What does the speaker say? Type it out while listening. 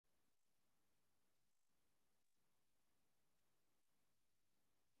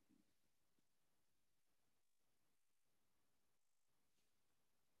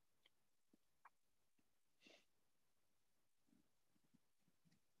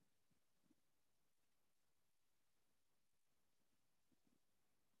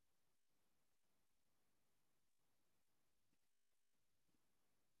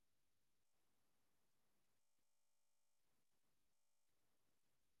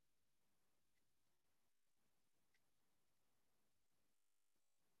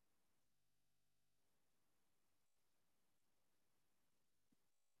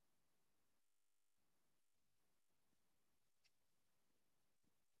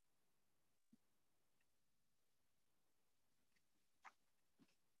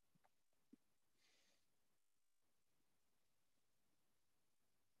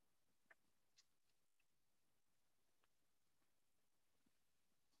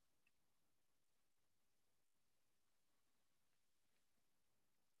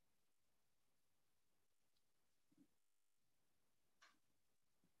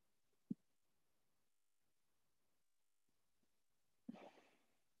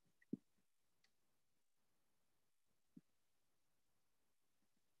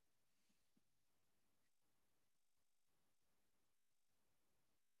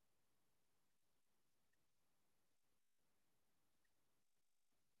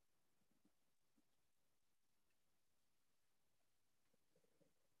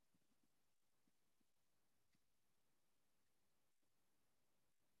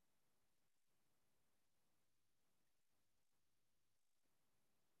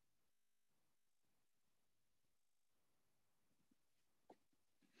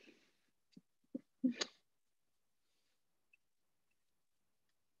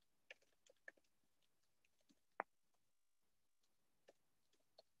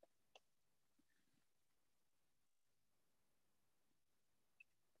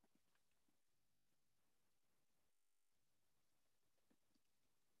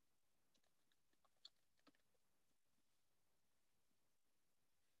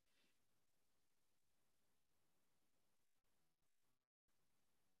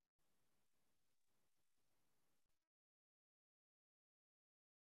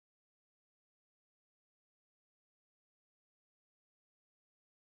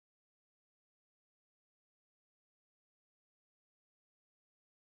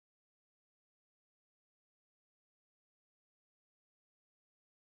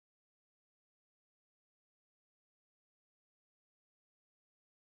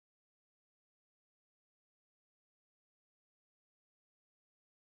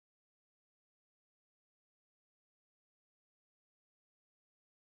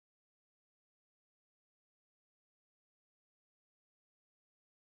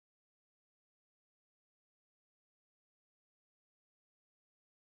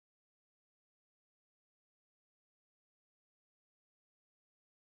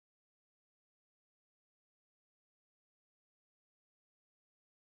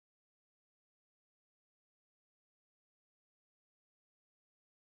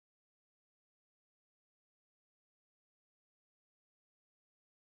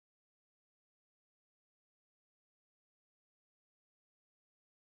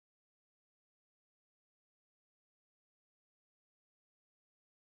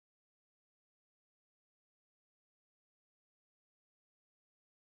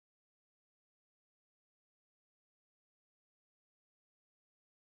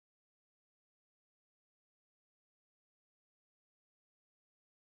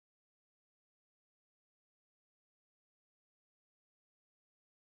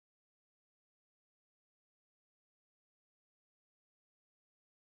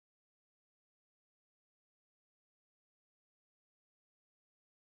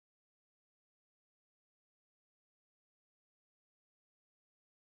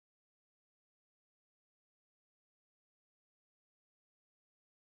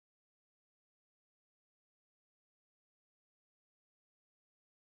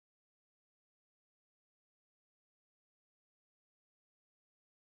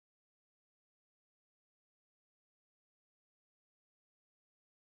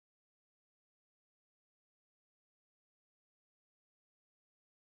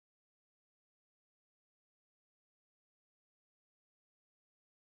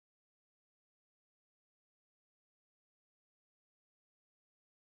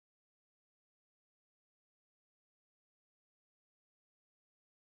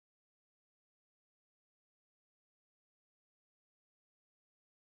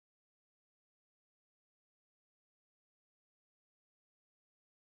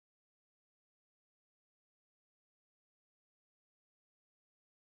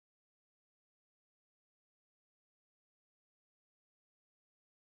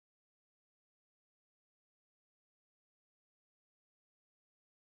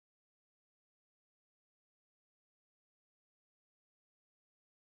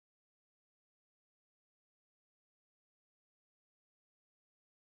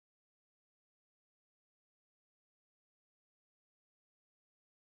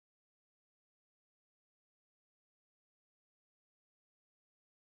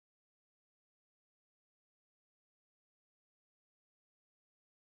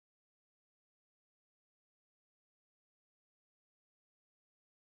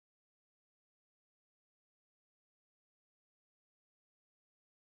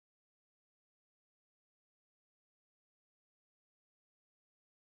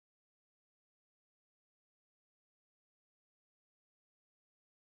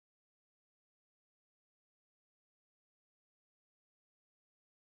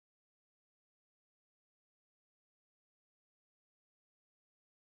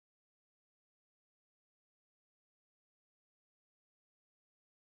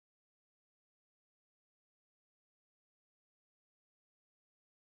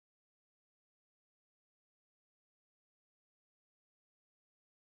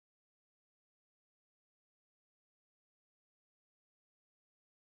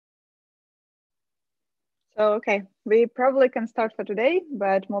Okay, we probably can start for today,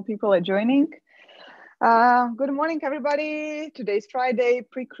 but more people are joining. Good morning, everybody. Today's Friday,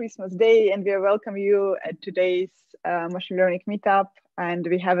 pre-Christmas day, and we welcome you at today's machine learning meetup. And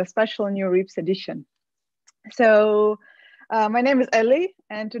we have a special NeurIPS edition. So my name is Ellie,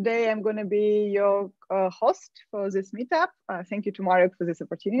 and today I'm going to be your host for this meetup. Thank you to Marek for this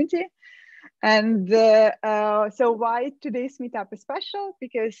opportunity. And so why today's meetup is special?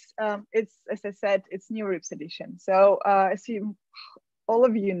 Because it's, as I said, it's NeurIPS edition. So as all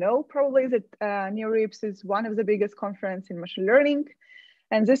of you know probably that NeurIPS is one of the biggest conferences in machine learning.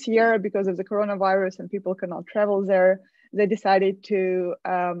 And this year, because of the coronavirus and people cannot travel there, they decided to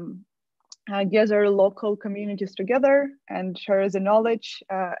gather local communities together and share the knowledge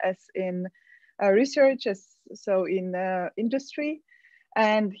as in research, as so in industry.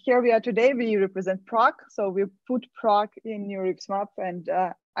 And here we are today, we represent Prague. So we put Prague in NeurIPS map, and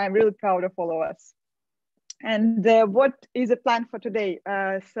I'm really proud of all of us. And what is the plan for today?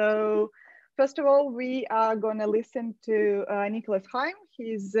 So first of all, we are gonna listen to Niklas Helm.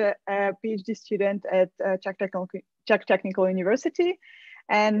 He's a PhD student at Czech Technical University.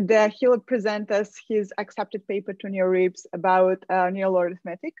 And he'll present us his accepted paper to NeurIPS about neural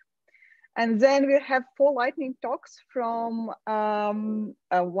arithmetic. And then we have 4 lightning talks from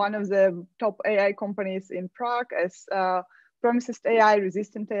one of the top AI companies in Prague as PromethistAI,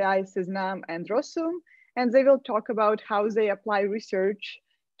 Resistant.AI, Seznam, and Rossum. And they will talk about how they apply research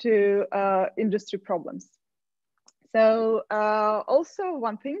to industry problems. So also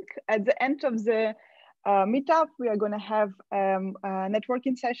one thing, at the end of the meetup, we are going to have a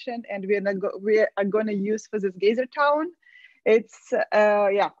networking session, and we are going to use for this Geyser Town. It's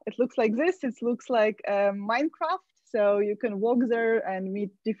yeah, it looks like this. It looks like Minecraft, so you can walk there and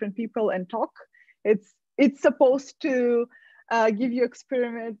meet different people and talk. It's supposed to give you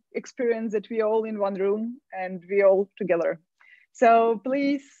experience that we all in one room and we all together. So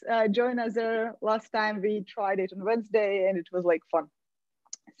please join us there. Last time we tried it on Wednesday and it was like fun.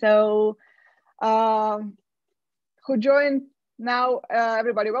 So who joined now?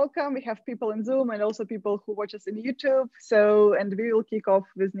 Everybody welcome. We have people in Zoom and also people who watch us in YouTube. So, and we will kick off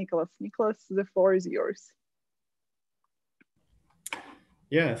with Niklas. Niklas, the floor is yours.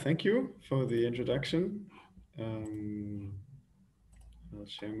 Yeah, thank you for the introduction. I'll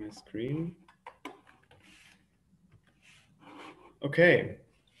share my screen. Okay.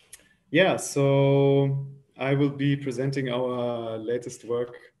 Yeah, so I will be presenting our latest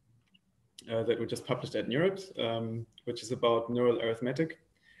work that we just published at NeurIPS, which is about neural arithmetic.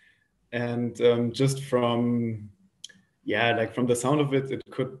 And just from, yeah, like from the sound of it, it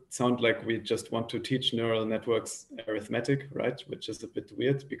could sound like we just want to teach neural networks arithmetic, right? Which is a bit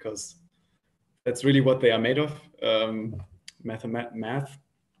weird because that's really what they are made of, math.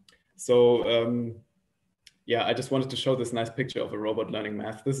 So yeah, I just wanted to show this nice picture of a robot learning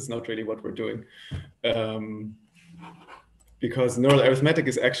math. This is not really what we're doing. Because neural arithmetic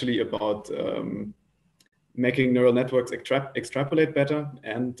is actually about making neural networks extrapolate better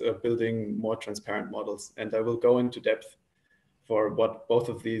and building more transparent models. And I will go into depth for what both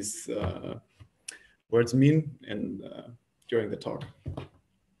of these words mean during the talk.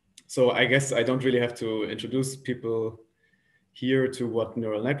 So I guess I don't really have to introduce people here to what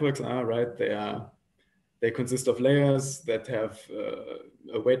neural networks are, right? They consist of layers that have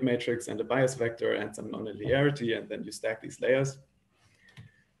a weight matrix and a bias vector and some nonlinearity, and then you stack these layers.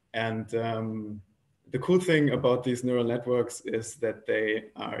 And the cool thing about these neural networks is that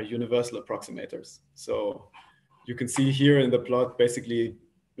they are universal approximators. So you can see here in the plot, basically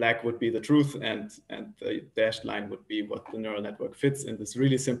black would be the truth and the dashed line would be what the neural network fits in this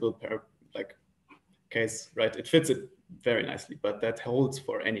really simple case, right? It fits it very nicely, but that holds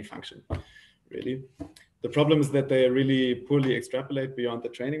for any function, really. The problem is that they really poorly extrapolate beyond the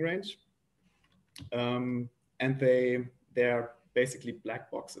training range. And they're basically black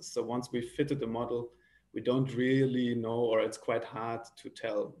boxes. So once we fitted a model, we don't really know, or it's quite hard to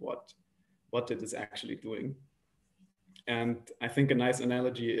tell what it is actually doing. And I think a nice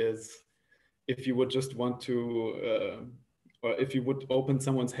analogy is if you would just want to, or if you would open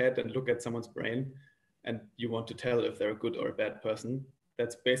someone's head and look at someone's brain and you want to tell if they're a good or a bad person,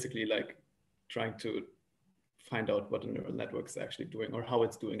 that's basically like trying to find out what a neural network is actually doing or how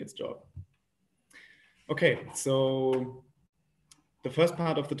it's doing its job. Okay, so the first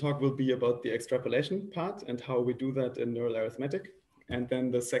part of the talk will be about the extrapolation part and how we do that in neural arithmetic. And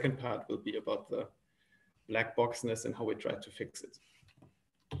then the second part will be about the black boxness and how we try to fix it.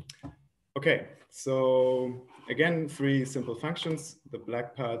 Okay, so again, 3 simple functions. The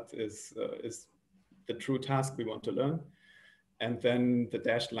black part is the true task we want to learn. And then the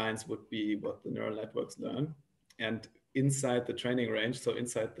dashed lines would be what the neural networks learn. And inside the training range, so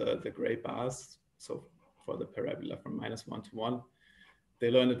inside the gray bars, so for the parabola from -1 to 1,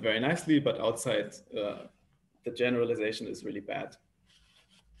 they learn it very nicely, but outside the generalization is really bad.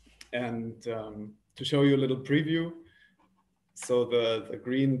 And to show you a little preview, so the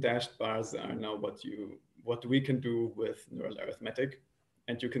green dashed bars are now what we can do with neural arithmetic.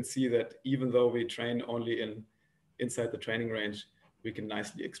 And you can see that even though we train only inside the training range, we can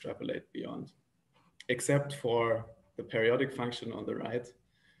nicely extrapolate beyond, except for the periodic function on the right,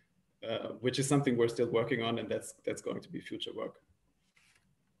 which is something we're still working on, and that's going to be future work.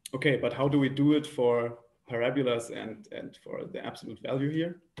 Okay, but how do we do it for parabolas and for the absolute value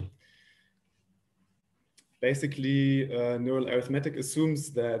here? Basically, neural arithmetic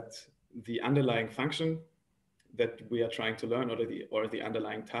assumes that the underlying function that we are trying to learn, or the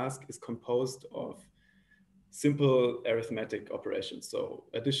underlying task, is composed of simple arithmetic operations, so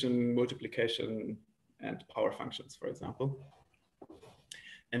addition, multiplication, and power functions, for example.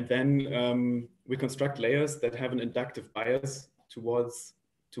 And then we construct layers that have an inductive bias towards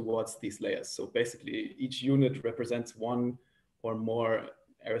these layers. So basically, each unit represents one or more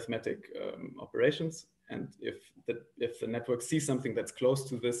arithmetic operations. And if the network sees something that's close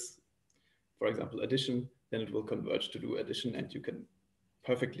to this, for example, addition, then it will converge to do addition, and you can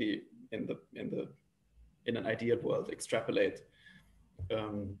perfectly, in an ideal world, extrapolate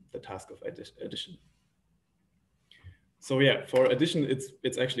the task of addition. So yeah, for addition,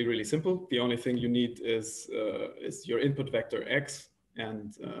 it's actually really simple. The only thing you need is your input vector x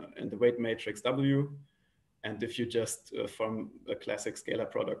and the weight matrix w. And if you just form a classic scalar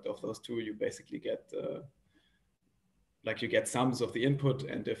product of those two, you basically get you get sums of the input.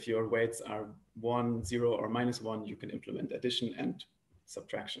 And if your weights are 1, 0, or -1, you can implement addition and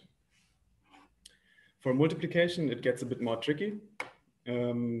subtraction. For multiplication, it gets a bit more tricky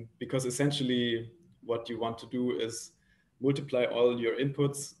because essentially what you want to do is multiply all your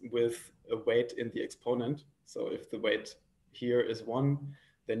inputs with a weight in the exponent. So if the weight here is 1,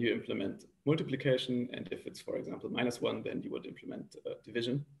 then you implement multiplication. And if it's, for example, -1, then you would implement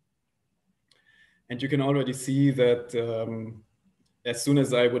division. And you can already see that as soon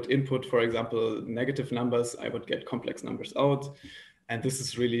as I would input, for example, negative numbers, I would get complex numbers out. And this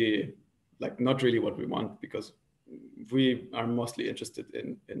is really not really what we want, because we are mostly interested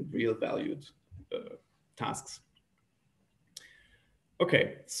in real valued tasks.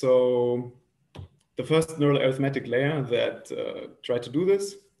 Okay, so the first neural arithmetic layer that tried to do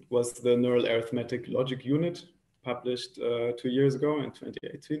this was the neural arithmetic logic unit, published 2 years ago in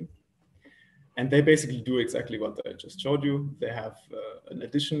 2018. And they basically do exactly what I just showed you. They have an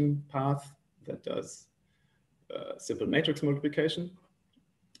addition path that does simple matrix multiplication.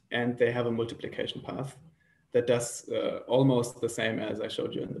 And they have a multiplication path that does almost the same as I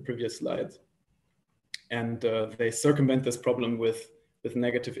showed you in the previous slide. And they circumvent this problem with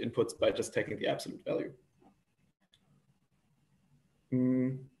negative inputs by just taking the absolute value.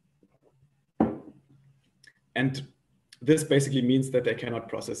 And this basically means that they cannot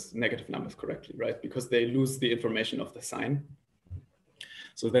process negative numbers correctly, right? Because they lose the information of the sign.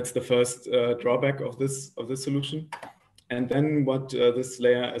 So that's the first drawback of this solution. And then what this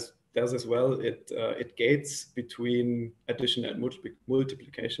layer does as well, it gates between addition and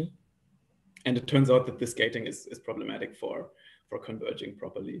multiplication. And it turns out that this gating is problematic for converging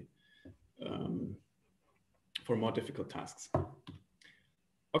properly for more difficult tasks.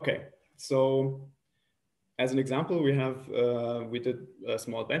 Okay, so as an example, we did a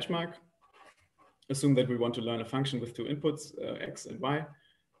small benchmark. Assume that we want to learn a function with 2 inputs, x and y,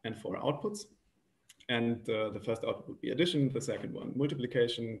 and 4 outputs. And the first output would be addition, the second one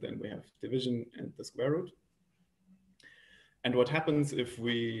multiplication, then we have division and the square root. And what happens if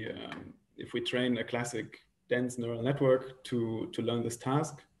we train a classic dense neural network to learn this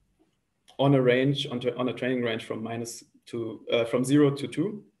task on a range, on a training range from from 0 to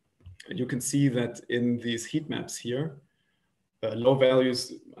 2? And you can see that in these heat maps here, low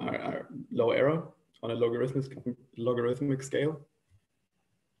values are low error on a logarithmic scale.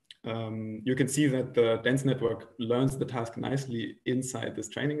 You can see that the dense network learns the task nicely inside this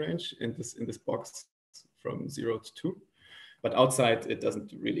training range, in this box from 0 to 2, but outside it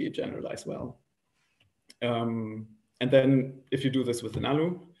doesn't really generalize well. And then if you do this with an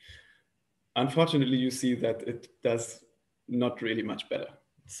ALU, unfortunately you see that it does not really much better.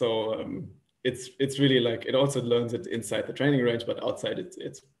 So it's really it also learns it inside the training range, but outside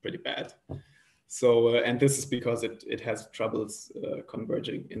it's pretty bad. So, and this is because it has troubles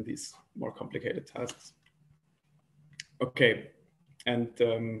converging in these more complicated tasks. Okay, and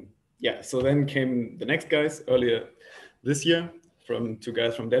yeah, so then came the next guys. Earlier, this year from two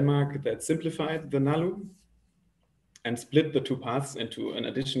guys from Denmark that simplified the NALU and split the two paths into an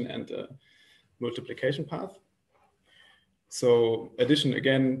addition and a multiplication path. So addition,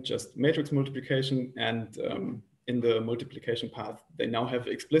 again, just matrix multiplication, and in the multiplication path, they now have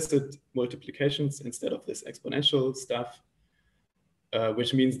explicit multiplications instead of this exponential stuff,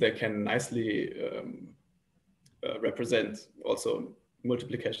 which means they can nicely represent also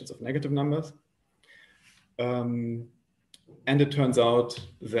multiplications of negative numbers. And it turns out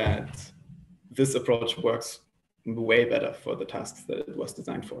that this approach works way better for the tasks that it was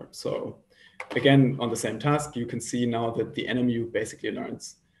designed for. So again, on the same task, you can see now that the NMU basically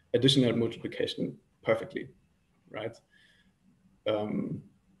learns additional multiplication perfectly, right?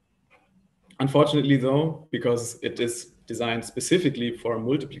 Unfortunately though, because it is designed specifically for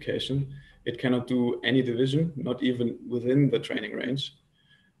multiplication, it cannot do any division, not even within the training range.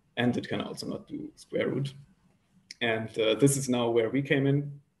 And it can also not do square root. And this is now where we came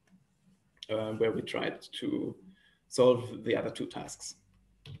in, where we tried to solve the other two tasks.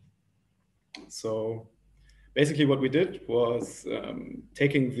 So basically what we did was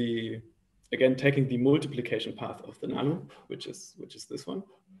taking the multiplication path of the NALU, which is this one,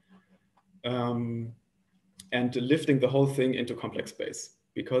 and lifting the whole thing into complex space.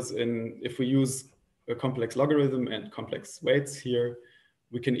 Because if we use a complex logarithm and complex weights here,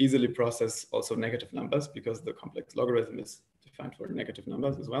 we can easily process also negative numbers, because the complex logarithm is defined for negative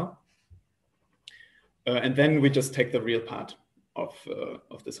numbers as well. And then we just take the real part of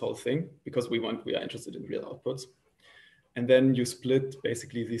this whole thing, because we are interested in real outputs. And then you split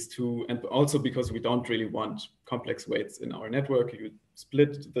basically these two, and also because we don't really want complex weights in our network, you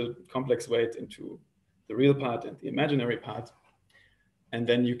split the complex weight into the real part and the imaginary part. And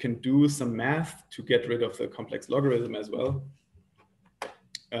then you can do some math to get rid of the complex logarithm as well.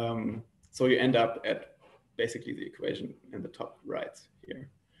 So you end up at basically the equation in the top right here.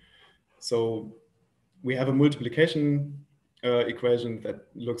 So we have a multiplication equation that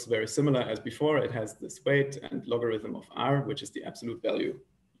looks very similar as before. It has this weight and logarithm of r, which is the absolute value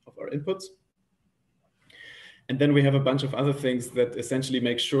of our inputs. And then we have a bunch of other things that essentially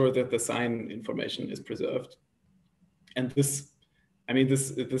make sure that the sign information is preserved. And this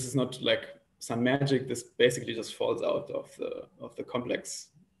is not like some magic. This basically just falls out of the complex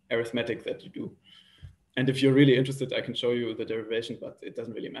arithmetic that you do. And if you're really interested, I can show you the derivation, but it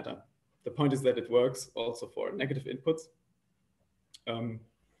doesn't really matter. The point is that it works also for negative inputs. And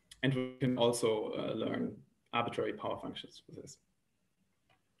we can also learn arbitrary power functions with this.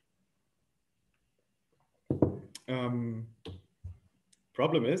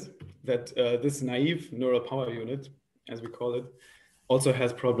 Problem is that this naive neural power unit, as we call it, also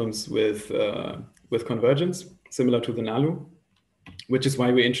has problems with convergence, similar to the NALU, which is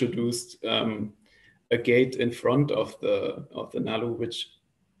why we introduced a gate in front of the NALU, which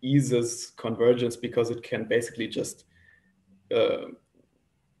eases convergence, because it can basically just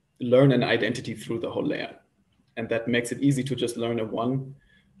learn an identity through the whole layer. And that makes it easy to just learn a 1,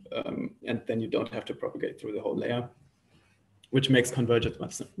 and then you don't have to propagate through the whole layer, which makes convergence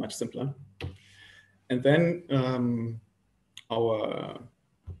much simpler. And then our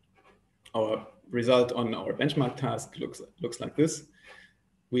result on our benchmark task looks like this.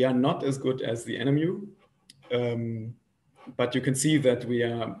 We are not as good as the NMU, but you can see that we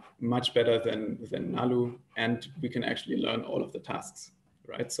are much better than NALU, and we can actually learn all of the tasks,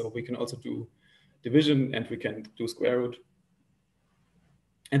 right? So we can also do division, and we can do square root.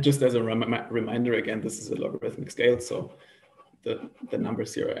 And just as a reminder, again, this is a logarithmic scale, so the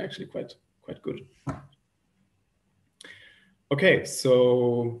numbers here are actually quite good. Okay,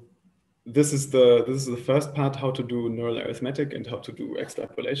 so this is the first part, how to do neural arithmetic and how to do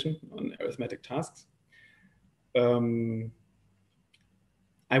extrapolation on arithmetic tasks.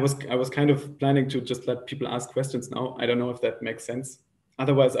 I was kind of planning to just let people ask questions now. I don't know if that makes sense.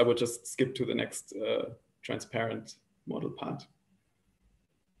 Otherwise, I would just skip to the next transparent model part.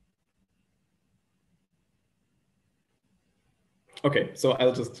 Okay, so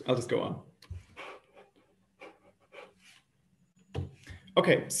I'll just go on.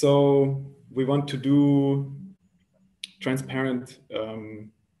 Okay, so we want to do transparent.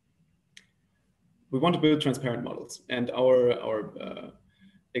 We want to build transparent models, and our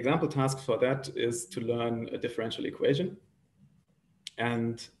example task for that is to learn a differential equation.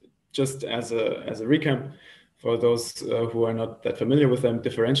 And just as a recap, for those who are not that familiar with them,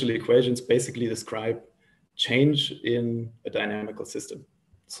 differential equations basically describe change in a dynamical system.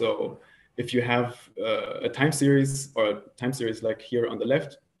 So if you have a time series, or a time series like here on the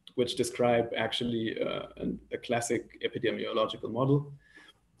left, which describe actually a classic epidemiological model,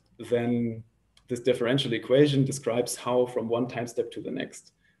 then this differential equation describes how from one time step to the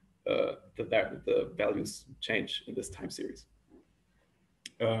next, the values change in this time series.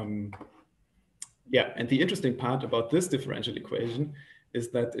 Yeah, and the interesting part about this differential equation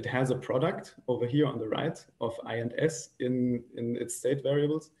is that it has a product over here on the right of I and S in its state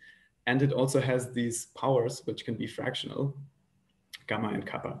variables. And it also has these powers, which can be fractional, gamma and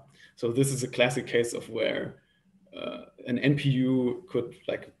kappa. So this is a classic case of where an NPU could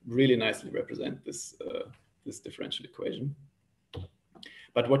like really nicely represent this, this differential equation.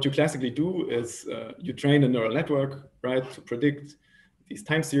 But what you classically do is you train a neural network, right, to predict these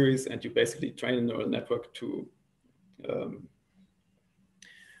time series, and you basically train a neural network to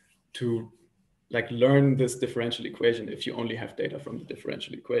like learn this differential equation if you only have data from the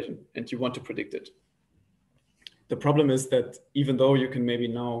differential equation and you want to predict it. The problem is that even though you can maybe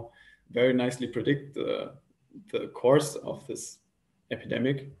now very nicely predict the course of this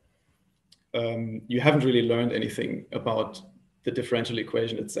epidemic, you haven't really learned anything about the differential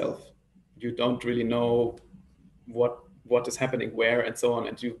equation itself. You don't really know what is happening where and so on.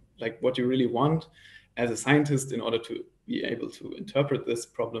 And you like what you really want as a scientist in order to be able to interpret this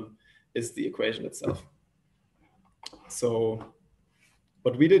problem is the equation itself. So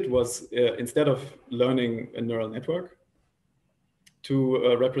what we did was instead of learning a neural network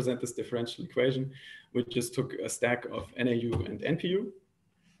to represent this differential equation, we just took a stack of NAU and NPU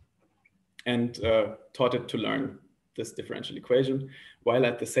and taught it to learn this differential equation, while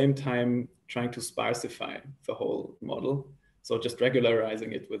at the same time trying to sparsify the whole model. So just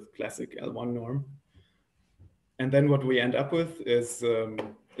regularizing it with classic L1 norm. And then what we end up with is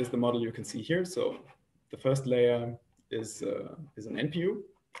the model you can see here. So the first layer is an NPU,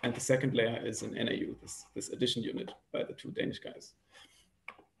 and the second layer is an NAU, this addition unit by the two Danish guys.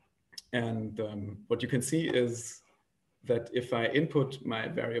 And what you can see is that if I input my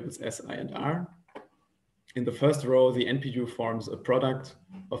variables S, I, and R, in the first row, the NPU forms a product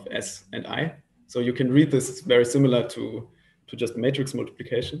of S and I. So you can read this very similar to just matrix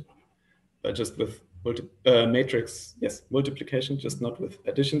multiplication, but just with matrix, yes, multiplication, just not with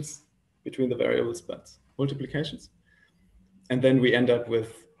additions between the variables, but multiplications. And then we end up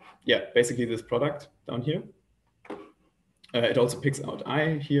with, yeah, basically this product down here. It also picks out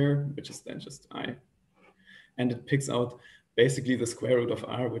I here, which is then just I. And it picks out basically the square root of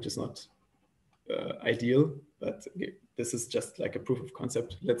R, which is not ideal, but okay, this is just like a proof of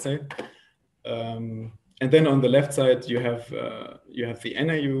concept, let's say. And then on the left side, you have the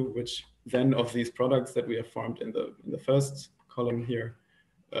NAU, which then of these products that we have formed in the first column here,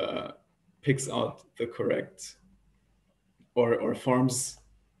 picks out the correct or forms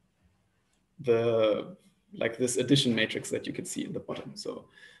the like this addition matrix that you can see in the bottom. So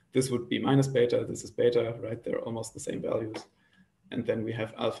this would be minus beta, this is beta, right? They're almost the same values. And then we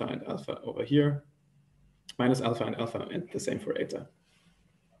have alpha and alpha over here, minus alpha, and the same for eta.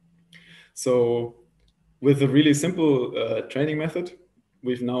 So with a really simple training method,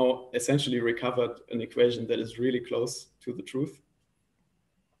 we've now essentially recovered an equation that is really close to the truth.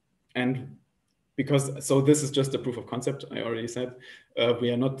 And so this is just a proof of concept, I already said.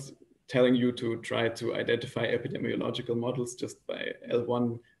 We are not telling you to try to identify epidemiological models just by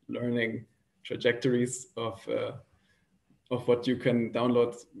L1 learning trajectories of what you can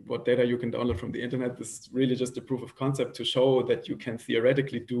download, what data you can download from the internet. This is really just a proof of concept to show that you can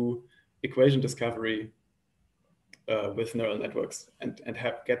theoretically do equation discovery with neural networks and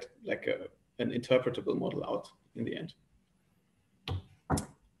get like an interpretable model out in the end.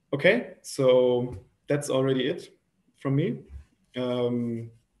 Okay, so that's already it from me.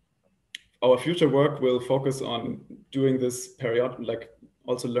 Our future work will focus on doing this periodic, like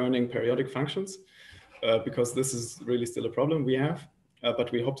also learning periodic functions, because this is really still a problem we have,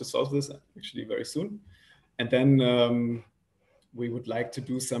 but we hope to solve this actually very soon. And then we would like to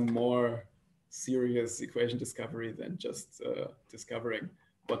do some more serious equation discovery than just discovering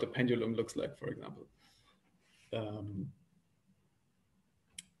what a pendulum looks like, for example.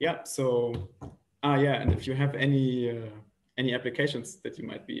 Yeah, so, yeah, and if you have any applications that you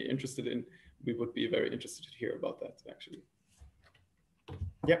might be interested in, we would be very interested to hear about that, actually.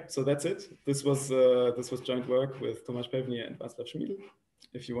 Yeah, so that's it. This was joint work with Tomasz Pewnie and Václav Schmiedl.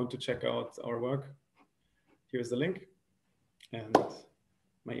 If you want to check out our work, here's the link and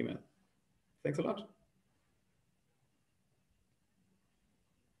my email. Thanks a lot.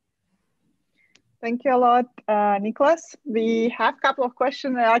 Thank you a lot, Niklas. We have a couple of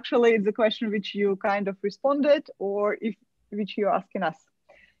questions. Actually, it's a question which you kind of responded or which you're asking us.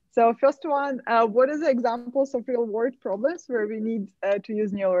 So first one, what are the examples of real world problems where we need to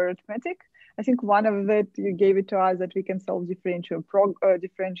use neural arithmetic? I think one of it, you gave it to us that we can solve differential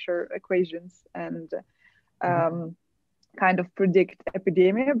equations and kind of predict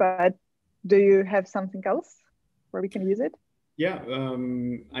epidemia, but do you have something else where we can use it? Yeah,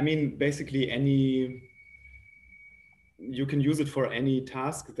 I mean, basically you can use it for any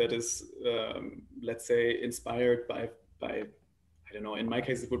task that is, let's say, inspired by, I don't know, in my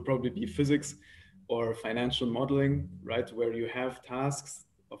case, it would probably be physics or financial modeling, right? Where you have tasks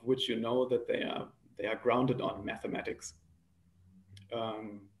of which you know that they are grounded on mathematics.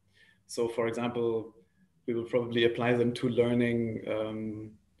 So for example, we will probably apply them to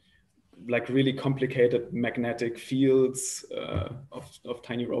learning like really complicated magnetic fields of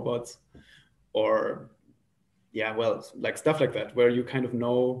tiny robots, or yeah, well, like stuff like that, where you kind of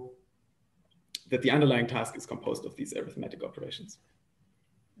know that the underlying task is composed of these arithmetic operations.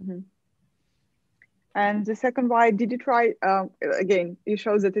 Mm-hmm. And the second why, did you try, again, you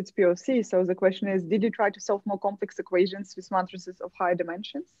show that it's POC, so the question is, did you try to solve more complex equations with matrices of higher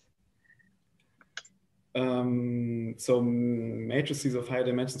dimensions? So matrices of higher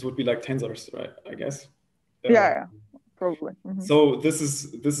dimensions would be like tensors, right? I guess. Yeah, probably. Mm-hmm. So this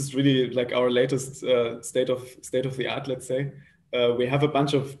is really like our latest state of the art, let's say. We have a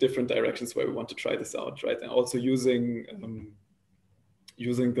bunch of different directions where we want to try this out, right? And also using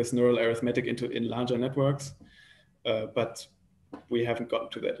this neural arithmetic in larger networks, but we haven't gotten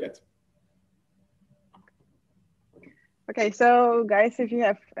to that yet. Okay, so guys, if you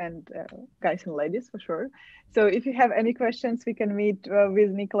have, and guys and ladies for sure, so if you have any questions, we can meet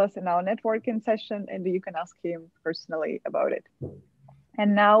with Niklas in our networking session, and you can ask him personally about it.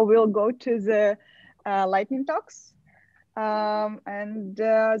 And now we'll go to the lightning talks. And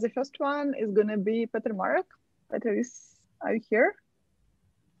the first one is going to be Peter Marek. Peter, are you here?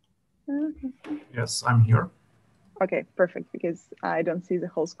 Yes, I'm here. Okay, perfect, because I don't see the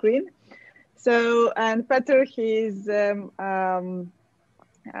whole screen. So, and Peter, he's NLP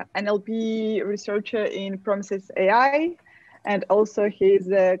researcher in PromethistAI, and also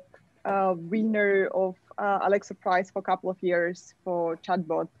he's a winner of Alexa Prize for a couple of years for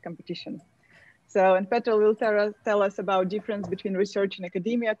chatbot competition. So, and Peter will tell us about difference between research in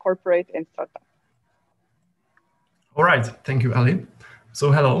academia, corporate, and startup. All right, thank you, Ali.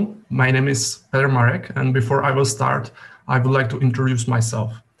 So hello, my name is Peter Marek, and before I will start, I would like to introduce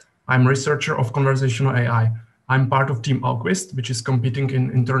myself. I'm a researcher of conversational AI. I'm part of Team Alquist, which is competing in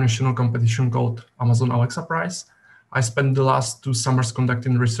international competition called Amazon Alexa Prize. I spent the last 2 summers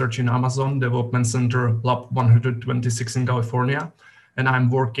conducting research in Amazon Development Center Lab 126 in California, and I'm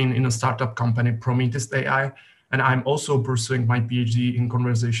working in a startup company, PromethistAI, and I'm also pursuing my PhD in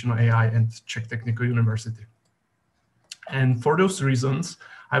conversational AI at Czech Technical University. And for those reasons,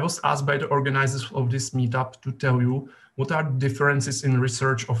 I was asked by the organizers of this meetup to tell you what are the differences in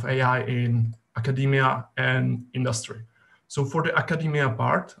research of AI in academia and industry. So for the academia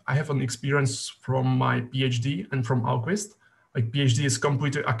part, I have an experience from my PhD and from Alquist. My PhD is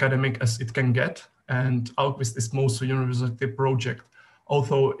completely academic as it can get, and Alquist is mostly a university project,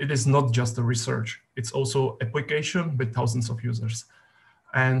 although it is not just a research, it's also application with thousands of users.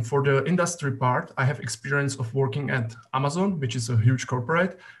 And for the industry part, I have experience of working at Amazon, which is a huge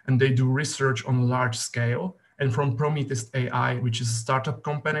corporate, and they do research on a large scale. And from PromethistAI, which is a startup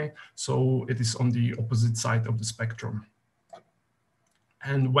company, so it is on the opposite side of the spectrum.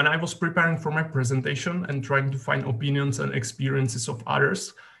 And when I was preparing for my presentation and trying to find opinions and experiences of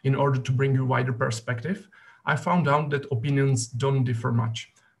others in order to bring you wider perspective, I found out that opinions don't differ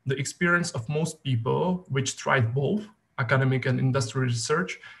much. The experience of most people, which tried both, academic and industry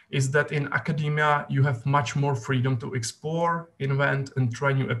research, is that in academia, you have much more freedom to explore, invent, and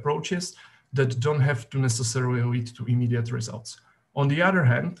try new approaches that don't have to necessarily lead to immediate results. On the other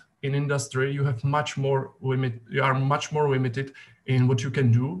hand, in industry, you are much more limited in what you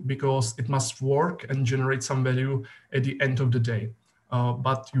can do because it must work and generate some value at the end of the day.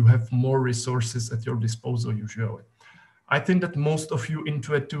 But you have more resources at your disposal usually. I think that most of you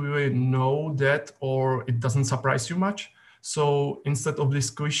intuitively know that, or it doesn't surprise you much. So instead of this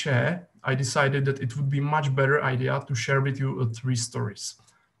cliche, I decided that it would be a much better idea to share with you 3 stories.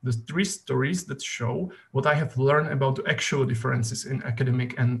 The 3 stories that show what I have learned about the actual differences in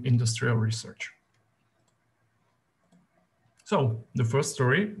academic and industrial research. So the first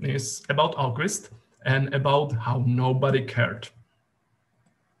story is about Alquist and about how nobody cared.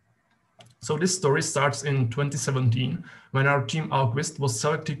 So this story starts in 2017 when our team Alquist was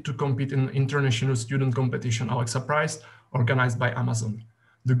selected to compete in an international student competition Alexa Prize organized by Amazon.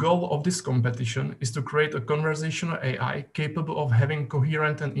 The goal of this competition is to create a conversational AI capable of having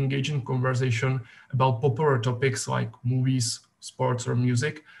coherent and engaging conversation about popular topics like movies, sports, or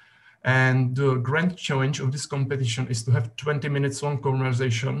music, And the grand challenge of this competition is to have 20 minutes long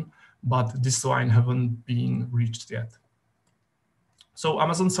conversation, but this line haven't been reached yet. So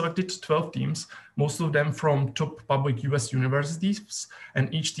Amazon selected 12 teams, most of them from top public US universities,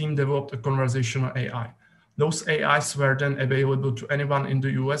 and each team developed a conversational AI. Those AIs were then available to anyone in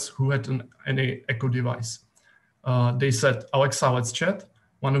the US who had any Echo device. They said, Alexa, let's chat.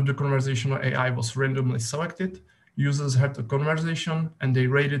 One of the conversational AI was randomly selected. Users had a conversation and they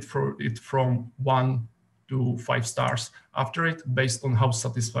rated for it from 1 to 5 stars after it based on how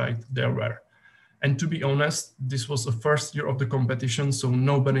satisfied they were. And to be honest, this was the first year of the competition, so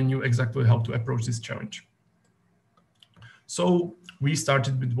nobody knew exactly how to approach this challenge. So we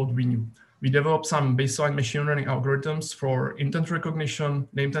started with what we knew. We developed some baseline machine learning algorithms for intent recognition,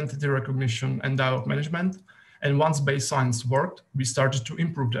 named entity recognition, and dialogue management. And once baselines worked, we started to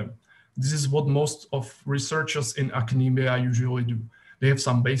improve them. This is what most of researchers in academia usually do. They have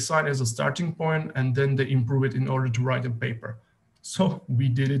some baseline as a starting point, and then they improve it in order to write a paper. So we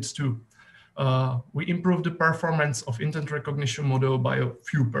did it too. We improved the performance of intent recognition model by a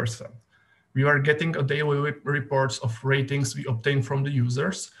few percent. We are getting a daily reports of ratings we obtain from the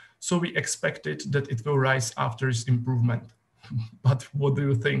users, so we expected that it will rise after this improvement. But what do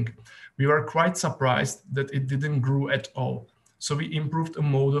you think? We were quite surprised that it didn't grow at all. So we improved a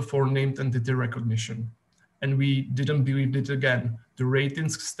model for named entity recognition. And we didn't believe it again. The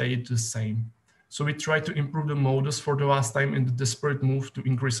ratings stayed the same. So we tried to improve the models for the last time in the desperate move to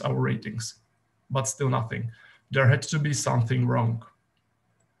increase our ratings. But still nothing. There had to be something wrong.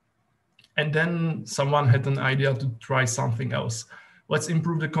 And then someone had an idea to try something else. Let's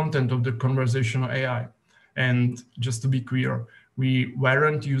improve the content of the conversational AI. And just to be clear, we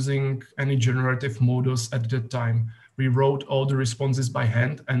weren't using any generative models at that time. We wrote all the responses by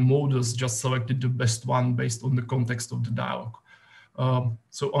hand, and models just selected the best one based on the context of the dialogue.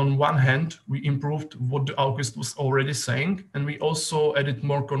 So on one hand, we improved what the algorithm was already saying, and we also added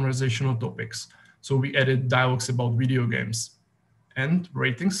more conversational topics. So we added dialogues about video games, and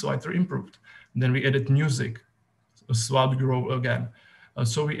ratings slightly improved. Then we added music, a slight growth again.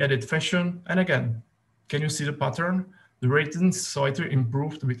 So we added fashion, and again, can you see the pattern? The ratings slightly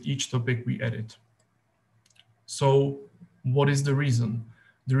improved with each topic we added. So what is the reason?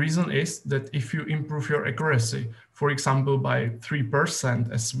 The reason is that if you improve your accuracy, for example, by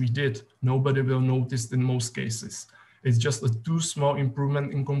 3%, as we did, nobody will notice in most cases. It's just a too small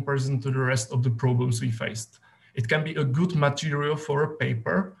improvement in comparison to the rest of the problems we faced. It can be a good material for a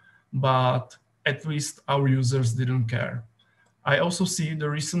paper, but at least our users didn't care. I also see the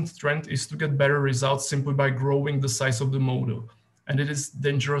recent trend is to get better results simply by growing the size of the model. And it is a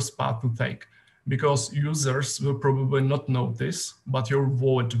dangerous path to take because users will probably not notice, but your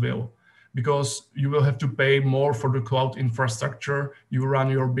wallet will, because you will have to pay more for the cloud infrastructure you run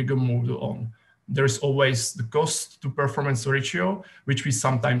your bigger model on. There's always the cost to performance ratio, which we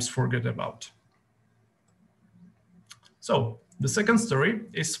sometimes forget about. So the second story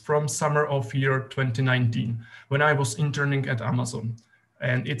is from summer of year 2019, when I was interning at Amazon,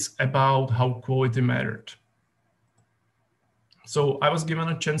 and it's about how quality mattered. So I was given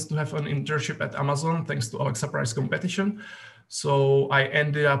a chance to have an internship at Amazon thanks to Alexa Prize competition. So I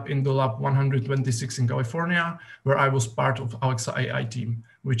ended up in the lab 126 in California, where I was part of Alexa AI team,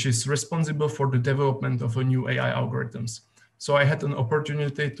 which is responsible for the development of a new AI algorithms. So I had an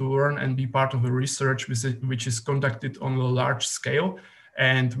opportunity to learn and be part of a research which is conducted on a large scale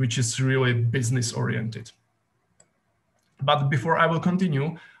and which is really business oriented. But before I will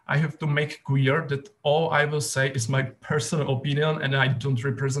continue, I have to make clear that all I will say is my personal opinion and I don't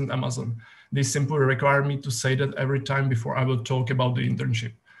represent Amazon. They simply require me to say that every time before I will talk about the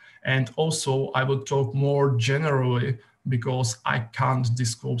internship. And also I will talk more generally because I can't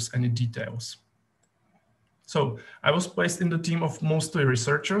disclose any details. So I was placed in the team of mostly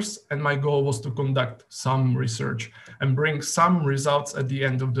researchers, and my goal was to conduct some research and bring some results at the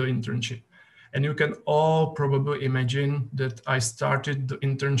end of the internship. And you can all probably imagine that I started the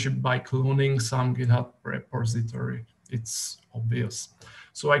internship by cloning some GitHub repository. It's obvious.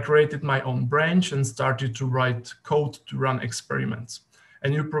 So I created my own branch and started to write code to run experiments.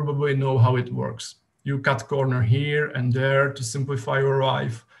 And you probably know how it works. You cut corner here and there to simplify your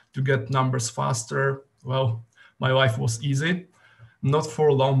life, to get numbers faster. Well, my life was easy. Not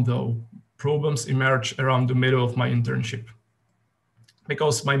for long though. Problems emerged around the middle of my internship.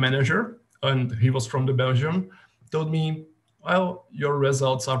 Because my manager, and he was from Belgium, told me, well, your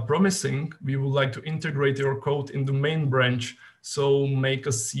results are promising. We would like to integrate your code in the main branch, so make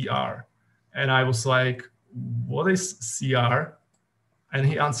a CR. And I was like, what is CR? And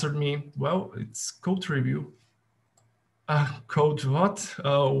he answered me, well, it's code review. Code what?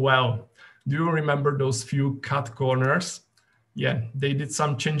 Well, do you remember those few cut corners? Yeah, they did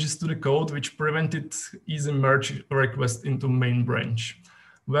some changes to the code which prevented easy merge request into main branch.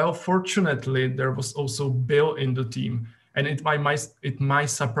 Well, fortunately, there was also Bill in the team, and it might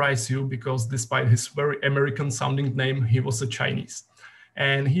surprise you because despite his very American sounding name, he was a Chinese.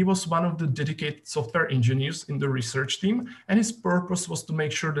 And he was one of the dedicated software engineers in the research team, and his purpose was to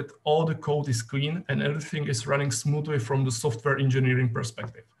make sure that all the code is clean and everything is running smoothly from the software engineering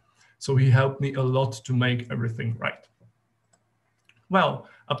perspective. So he helped me a lot to make everything right. Well,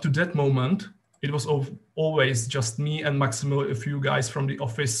 up to that moment, it was always just me and Maximilian, a few guys from the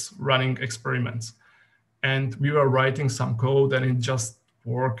office running experiments. And we were writing some code and it just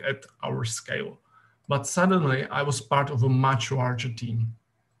worked at our scale. But suddenly I was part of a much larger team.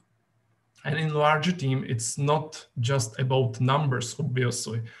 And in a larger team, it's not just about numbers,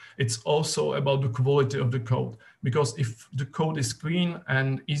 obviously. It's also about the quality of the code. Because if the code is clean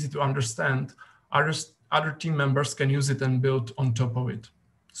and easy to understand, other team members can use it and build on top of it.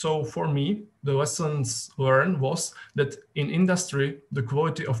 So for me, the lessons learned was that in industry, the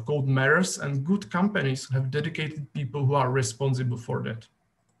quality of code matters and good companies have dedicated people who are responsible for that.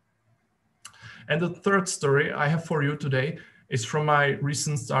 And the third story I have for you today is from my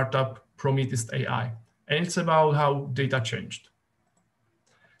recent startup, PromethistAI, and it's about how data changed.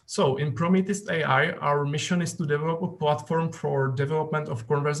 So in PromethistAI, our mission is to develop a platform for development of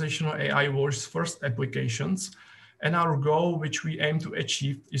conversational AI voice first applications. And our goal, which we aim to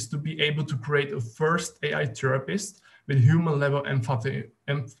achieve, is to be able to create a first AI therapist with human level empathy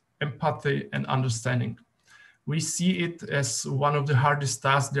and understanding. We see it as one of the hardest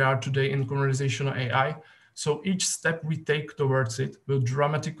tasks there are today in conversational AI. So each step we take towards it will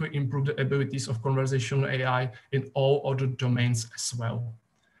dramatically improve the abilities of conversational AI in all other domains as well.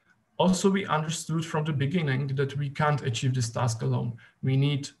 Also, we understood from the beginning that we can't achieve this task alone. We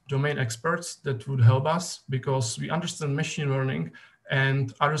need domain experts that would help us because we understand machine learning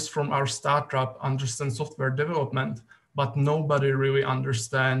and others from our startup understand software development, but nobody really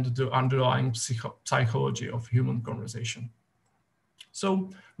understands the underlying psychology of human conversation. So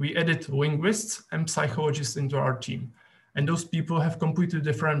we added linguists and psychologists into our team. And those people have completely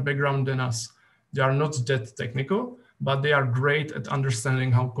different background than us. They are not that technical, but they are great at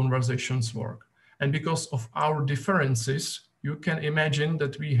understanding how conversations work. And because of our differences, you can imagine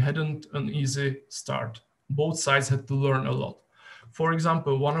that we hadn't an easy start. Both sides had to learn a lot. For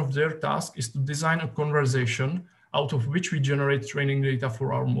example, one of their tasks is to design a conversation out of which we generate training data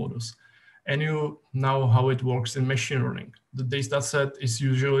for our models. And you know how it works in machine learning. The data set is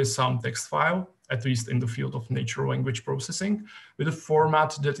usually some text file, at least in the field of natural language processing, with a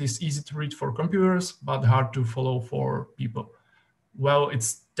format that is easy to read for computers, but hard to follow for people. Well,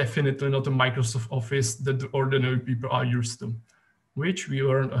 it's definitely not a Microsoft Office that the ordinary people are used to, which we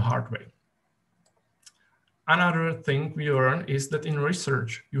learned a hard way. Another thing we learn is that in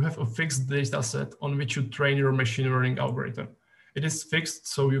research, you have a fixed data set on which you train your machine learning algorithm. It is fixed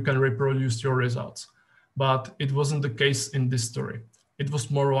so you can reproduce your results. But it wasn't the case in this story. It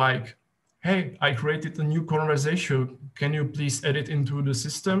was more like, hey, I created a new conversation. Can you please add it into the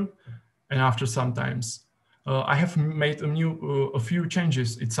system? And after some times, I have made a few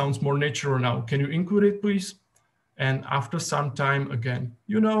changes. It sounds more natural now. Can you include it, please? And after some time again,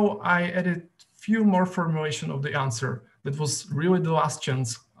 I added few more formulation of the answer. That was really the last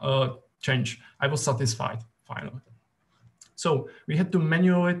change. I was satisfied finally. So we had to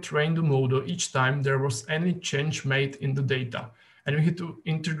manually train the model each time there was any change made in the data, and we had to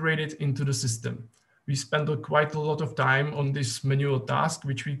integrate it into the system. We spent quite a lot of time on this manual task,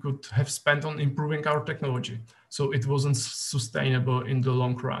 which we could have spent on improving our technology. So it wasn't sustainable in the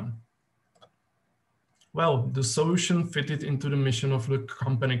long run. Well, the solution fitted into the mission of the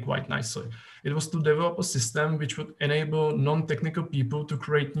company quite nicely. It was to develop a system which would enable non-technical people to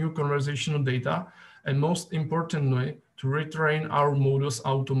create new conversational data, and most importantly, to retrain our models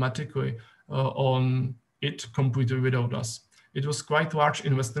automatically on it completely without us. It was quite large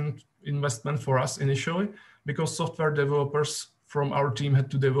investment for us initially because software developers from our team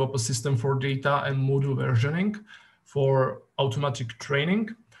had to develop a system for data and model versioning for automatic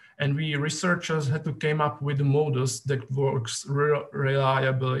training. And we researchers had to come up with models that works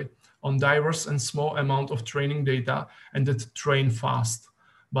reliably on diverse and small amount of training data and that train fast.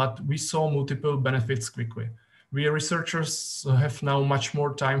 But we saw multiple benefits quickly. We researchers have now much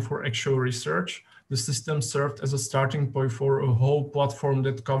more time for actual research. The system served as a starting point for a whole platform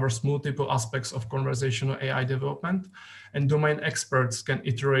that covers multiple aspects of conversational AI development, and domain experts can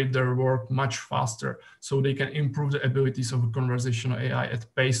iterate their work much faster so they can improve the abilities of conversational AI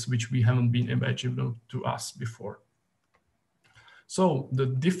at pace which we haven't been imaginable to us before. So the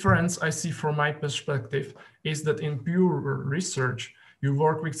difference I see from my perspective is that in pure research, you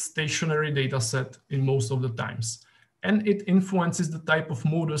work with stationary data set in most of the times, and it influences the type of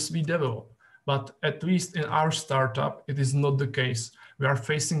models we develop. But at least in our startup, it is not the case. We are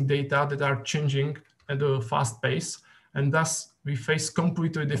facing data that are changing at a fast pace, and thus we face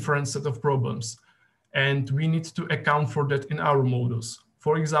completely different set of problems. And we need to account for that in our models.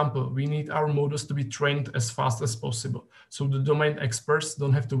 For example, we need our models to be trained as fast as possible, so the domain experts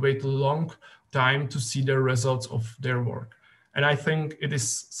don't have to wait a long time to see the results of their work. And I think it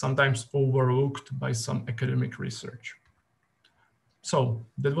is sometimes overlooked by some academic research. So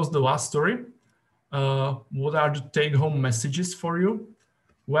that was the last story. What are the take-home messages for you?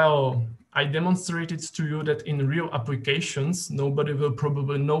 Well, I demonstrated to you that in real applications, nobody will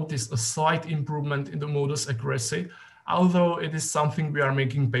probably notice a slight improvement in the model's accuracy, although it is something we are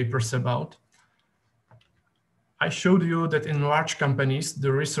making papers about. I showed you that in large companies,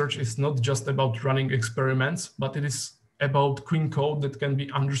 the research is not just about running experiments, but it is about clean code that can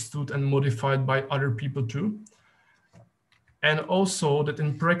be understood and modified by other people too. And also that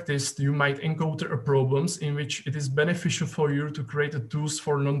in practice, you might encounter problems in which it is beneficial for you to create tools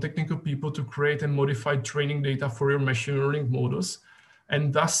for non-technical people to create and modify training data for your machine learning models.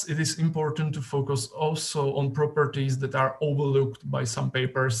 And thus it is important to focus also on properties that are overlooked by some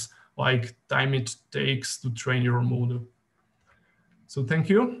papers, like time it takes to train your model. So thank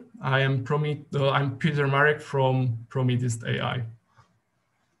you. I'm Peter Marek from PromethistAI.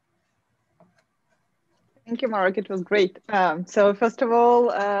 Thank you, Mark. It was great. So first of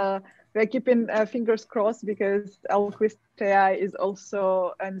all, we're keeping fingers crossed because AI is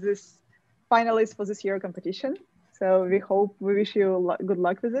also in this finalist for this year competition. So we wish you good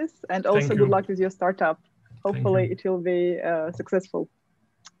luck with this, and also good luck with your startup. Hopefully it will be successful.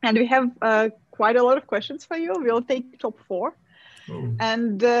 And we have quite a lot of questions for you. We'll take top 4. Oh.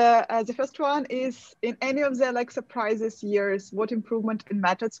 And the first one is, in any of the surprises years, what improvement in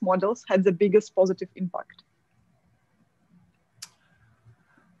methods models had the biggest positive impact?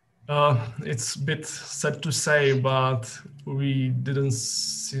 It's a bit sad to say, but we didn't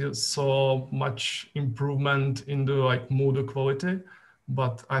saw much improvement in the model quality.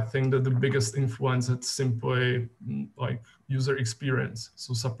 But I think that the biggest influence is simply user experience.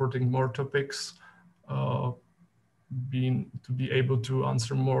 So supporting more topics, to be able to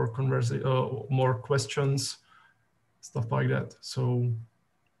answer more questions, stuff like that. So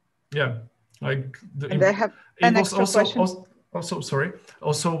yeah, and I have an extra question.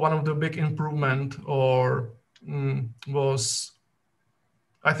 Also one of the big improvement was,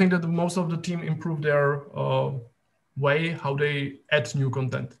 I think that most of the team improved their way how they add new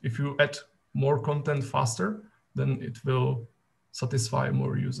content. If you add more content faster, then it will satisfy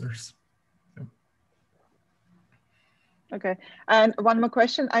more users. Yeah. Okay, and one more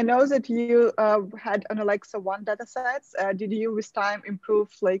question. I know that you had on Alexa 1 data sets. Did you with time improve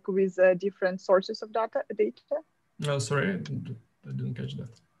with different sources of data? No, sorry, I didn't catch that.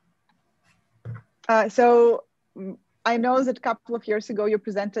 So I know that a couple of years ago you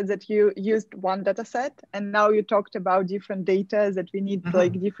presented that you used 1 data set, and now you talked about different data that we need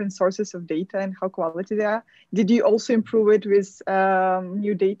different sources of data and how quality they are. Did you also improve it with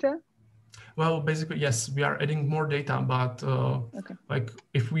new data? Well, basically, yes, we are adding more data, but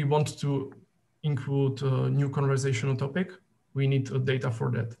if we want to include a new conversational topic, we need data for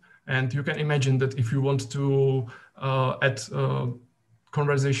that. And you can imagine that if you want to add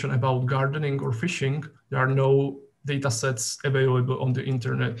conversation about gardening or fishing, there are no data sets available on the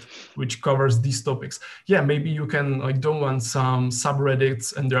internet which covers these topics. Yeah, maybe you can download some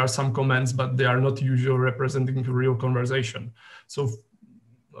subreddits and there are some comments, but they are not usually representing a real conversation. So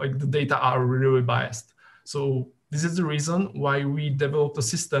the data are really biased. So this is the reason why we developed a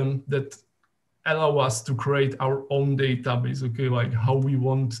system that allow us to create our own data, basically how we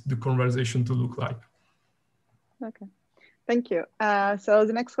want the conversation to look like. Okay, thank you. So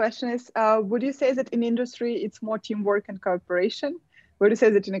the next question is, would you say that in industry it's more teamwork and cooperation? Would you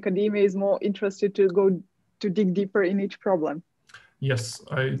say that in academia is more interested to dig deeper in each problem? Yes,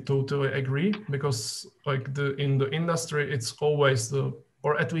 I totally agree, because in the industry it's always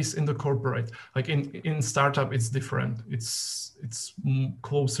or at least in the corporate, in startup, it's different. It's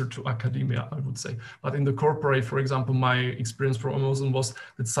closer to academia, I would say. But in the corporate, for example, my experience from Amazon was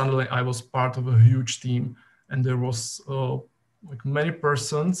that suddenly I was part of a huge team, and there was many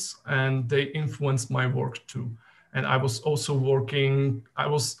persons, and they influenced my work too. And I was also working.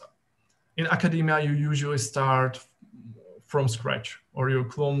 In academia, you usually start from scratch, or you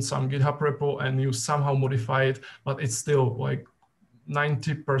clone some GitHub repo and you somehow modify it, but it's still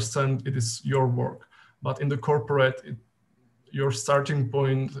 90% it is your work. But in the corporate, your starting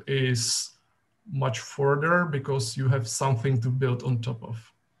point is much further because you have something to build on top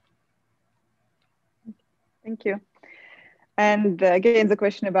of. Thank you. And again, the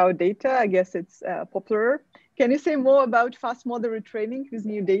question about data, I guess it's popular. Can you say more about fast model retraining with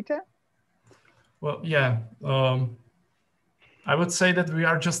new data? Well, yeah. I would say that we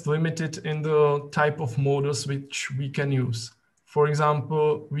are just limited in the type of models which we can use. For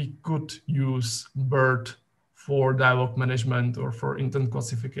example, we could use BERT for dialogue management or for intent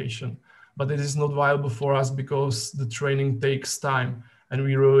classification, but it is not viable for us because the training takes time and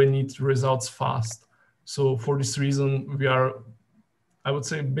we really need results fast. So for this reason, we are, I would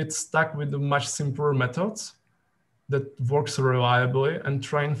say, a bit stuck with the much simpler methods that works reliably and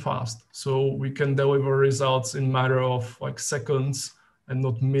train fast. So we can deliver results in matter of like seconds and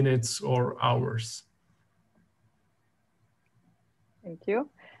not minutes or hours. Thank you.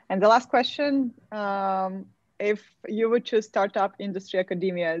 And the last question, if you would choose startup, industry,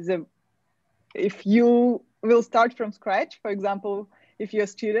 academia, if you will start from scratch, for example, if you're a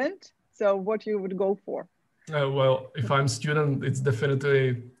student, so what you would go for? Well, if I'm a student, it's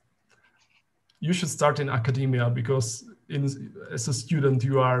definitely, you should start in academia because as a student,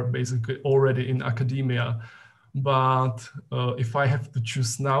 you are basically already in academia. But if I have to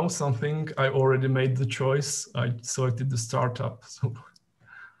choose now something, I already made the choice. I selected the startup. So.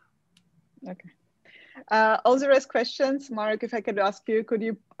 Okay. All the rest questions, Marek, if I could ask you, could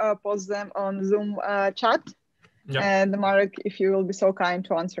you post them on Zoom chat? Yep. And Marek, if you will be so kind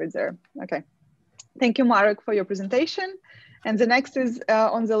to answer it there. Okay. Thank you, Marek, for your presentation. And the next is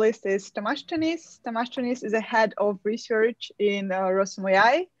on the list is Tomasz Tunis. Tomasz Tunis is a head of research in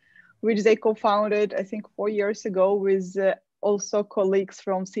Rossum.AI, which they co-founded, I think, 4 years ago with also colleagues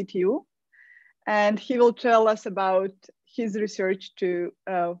from CTU. And he will tell us about his research to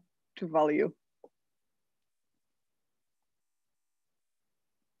value.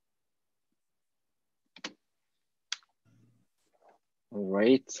 All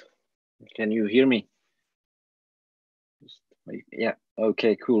right. Can you hear me? Yeah.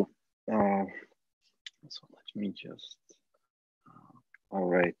 Okay, cool. So let me just, all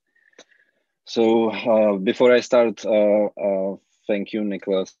right. So before I start, thank you,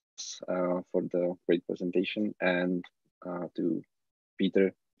 Niklas, for the great presentation, and to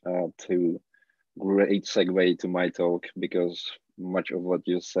Peter, to great segue to my talk, because much of what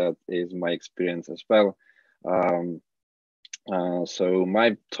you said is my experience as well. So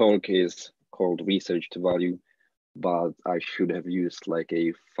my talk is called Research to Value, but I should have used like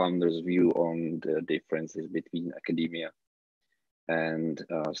a founder's view on the differences between academia and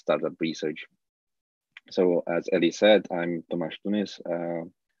startup research. So as Ellie said, I'm Tomasz Tunis.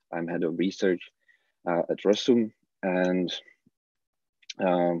 I'm head of research at Rossum, and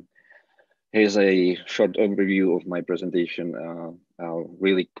here's a short overview of my presentation. A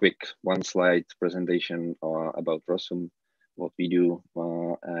really quick one-slide presentation about Rossum, what we do,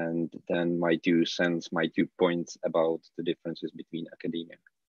 and then my 2 cents, my 2 points about the differences between academia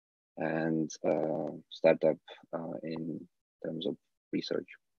and startup in terms of research.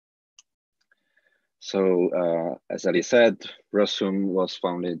 So as Ali said, Rossum was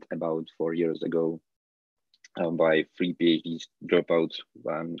founded about 4 years ago by 3 PhD dropouts,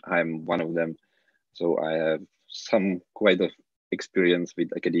 and I'm one of them. So I have quite of experience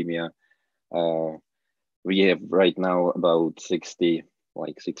with academia. We have right now about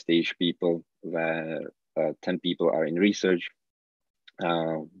 60-ish people, where 10 people are in research,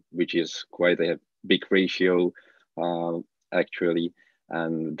 which is quite a big ratio, actually.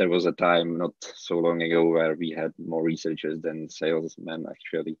 And there was a time not so long ago where we had more researchers than salesmen,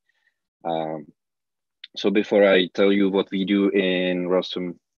 actually. So before I tell you what we do in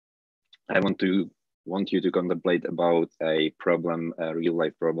Rossum, I want you to contemplate about a problem, a real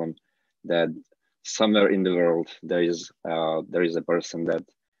life problem, that somewhere in the world there is a person that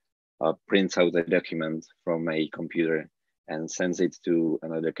prints out a document from a computer and sends it to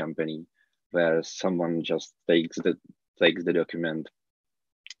another company, where someone just takes the document,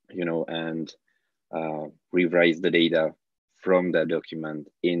 you know, and rewrites the data from that document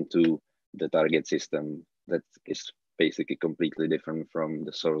into the target system that is basically completely different from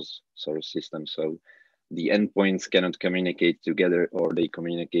the source system. So the endpoints cannot communicate together, or they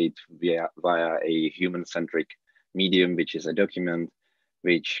communicate via a human-centric medium, which is a document,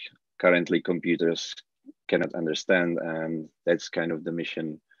 which currently computers cannot understand. And that's kind of the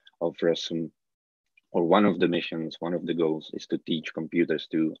mission of Rossum, or one of the missions, one of the goals is to teach computers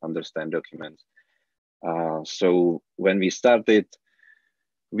to understand documents. So when we started,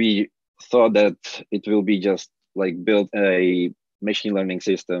 we thought that it will be just like build a machine learning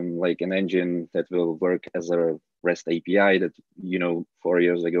system, like an engine that will work as a REST API that, 4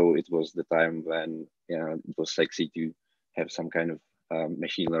 years ago, it was the time when it was sexy to have some kind of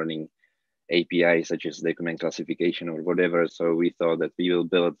machine learning API, such as document classification or whatever. So we thought that we will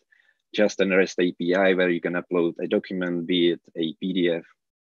build just an REST API where you can upload a document, be it a PDF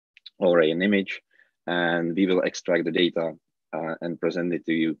or an image, and we will extract the data and present it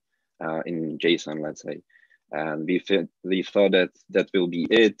to you in JSON, let's say. And we thought that that will be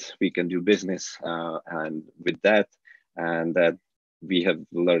it. We can do business and with that, and that we have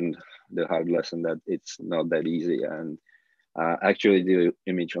learned the hard lesson that it's not that easy. And actually, the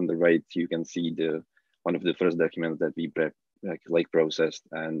image on the right, you can see one of the first documents that we processed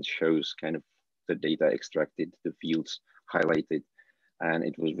and shows kind of the data extracted, the fields highlighted, and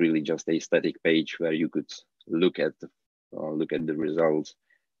it was really just a static page where you could look at the results,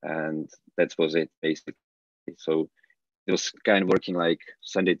 and that was it basically. So it was kind of working like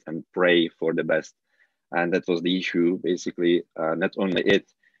send it and pray for the best, and that was the issue basically. Not only it.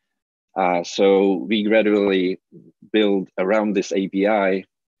 So we gradually build around this API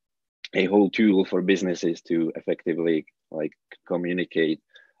a whole tool for businesses to effectively like communicate.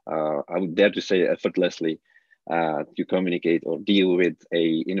 I would dare to say effortlessly to communicate or deal with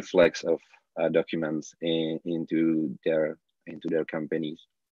a influx of documents into their companies.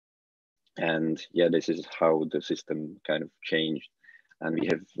 And yeah, this is how the system kind of changed. And we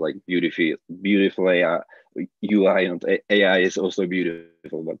have like beautiful AI, UI, and AI is also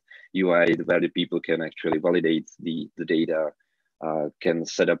beautiful, but UI where the people can actually validate the data, can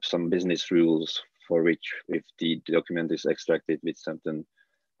set up some business rules for which if the document is extracted with something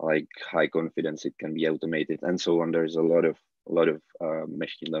like high confidence, it can be automated and so on. There's a lot of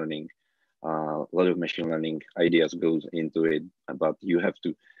machine learning, a lot of machine learning ideas goes into it, but you have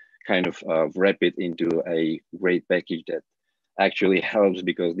to kind of wrap it into a great package that actually helps,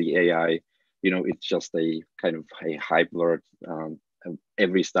 because the AI, it's just a kind of a hype word.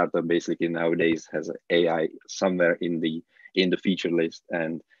 Every startup basically nowadays has AI somewhere in the feature list,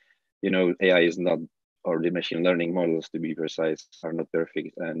 and AI is not, or the machine learning models to be precise, are not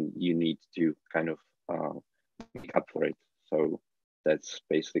perfect, and you need to kind of make up for it. So that's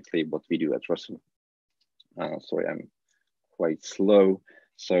basically what we do at Rossum. Sorry, I'm quite slow.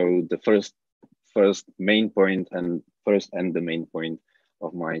 So the first main point and the main point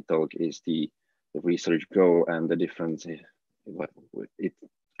of my talk is the research goal and the difference and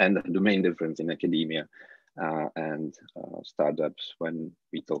the main difference in academia and startups when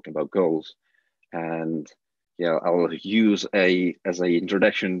we talk about goals. And yeah, I'll use as an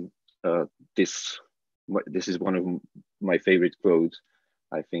introduction. This is one of my favorite quotes.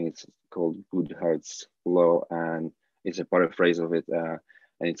 I think it's called Goodhart's Law, and it's a paraphrase of it. And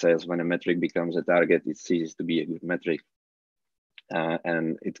it says, when a metric becomes a target, it ceases to be a good metric.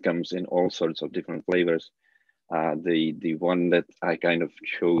 And it comes in all sorts of different flavors. The one that I kind of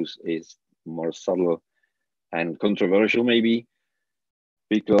chose is more subtle and controversial, maybe,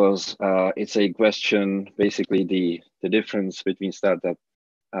 because it's a question, basically the difference between startup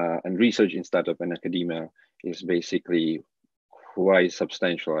and research in startup and academia is basically quite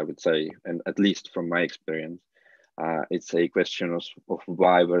substantial, I would say, and at least from my experience. It's a question of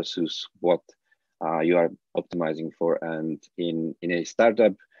why versus what you are optimizing for. And in a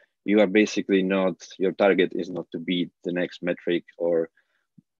startup, you are basically not, your target is not to beat the next metric or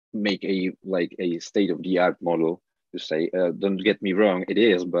make a state-of-the-art model to say, don't get me wrong, it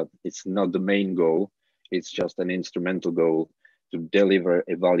is, but it's not the main goal. It's just an instrumental goal to deliver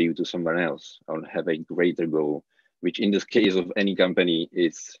a value to someone else or have a greater goal, which in this case of any company,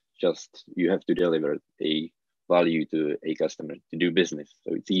 is just, you have to deliver a value to a customer to do business.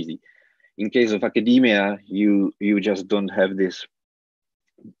 So it's easy. In case of academia, you just don't have this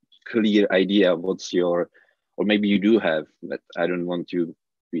clear idea of what's your, or maybe you do have, but I don't want to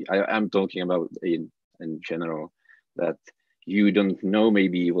be, I'm talking about in general, that you don't know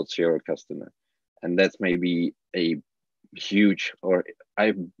maybe what's your customer. And that's maybe a huge, or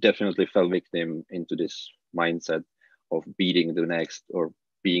I've definitely fell victim into this mindset of beating the next or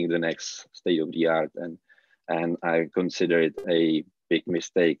being the next state of the art. And I consider it a big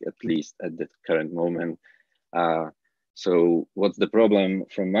mistake, at least at the current moment. So what's the problem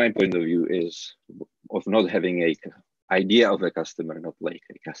from my point of view is of not having a idea of a customer, not like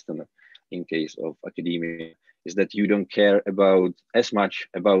a customer in case of academia, is that you don't care about as much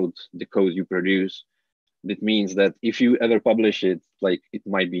about the code you produce. That means that if you ever publish it, like it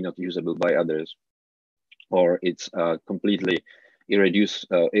might be not usable by others, or it's completely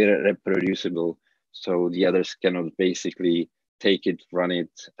irreproducible. So the others cannot basically take it, run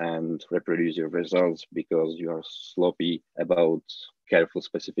it, and reproduce your results because you are sloppy about careful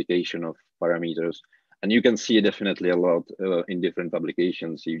specification of parameters And you can see definitely a lot in different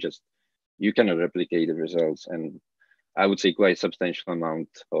publications. You cannot replicate the results, and I would say quite substantial amount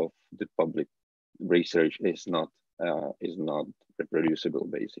of the public research is not reproducible,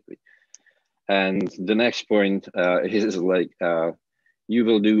 basically. And the next point is like you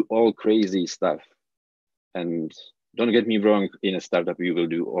will do all crazy stuff. And don't get me wrong, in a startup, you will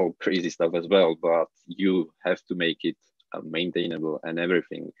do all crazy stuff as well, but you have to make it maintainable and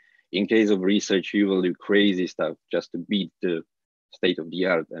everything. In case of research, you will do crazy stuff just to beat the state of the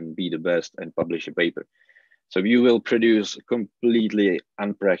art and be the best and publish a paper. So you will produce completely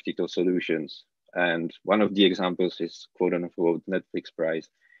unpractical solutions. And one of the examples is quote unquote Netflix prize.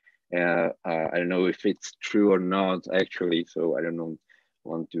 I don't know if it's true or not actually, so I don't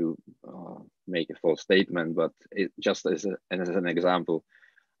want to make a false statement, but it just as an example.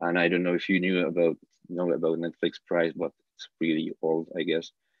 And I don't know if you know about Netflix prize, but it's really old, I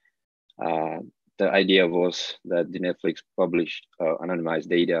guess. The idea was that the Netflix published anonymized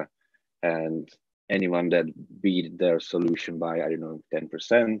data, and anyone that beat their solution by, I don't know,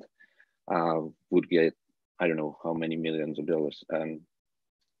 10% would get, I don't know how many millions of dollars.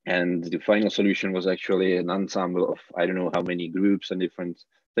 And the final solution was actually an ensemble of, I don't know how many groups and different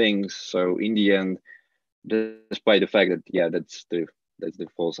things. So in the end, despite the fact that, yeah, that's the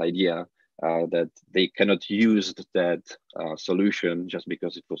false idea, that they cannot use that solution just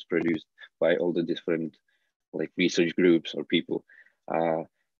because it was produced by all the different like research groups or people.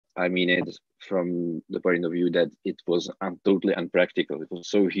 I mean it from the point of view that it was totally unpractical. It was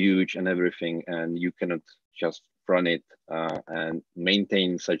so huge and everything, and you cannot just run it and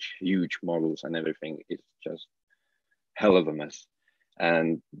maintain such huge models and everything. It's just hell of a mess.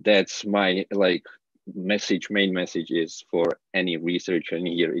 And that's my like main message is for any researcher in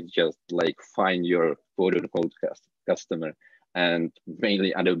here. It's just like find your quote unquote customer and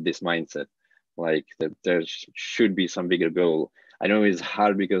mainly adopt this mindset, like that there should be some bigger goal. I know it's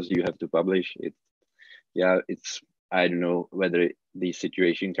hard because you have to publish it. Yeah, it's, I don't know whether the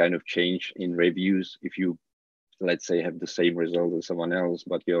situation kind of changed in reviews. If you, let's say, have the same result as someone else,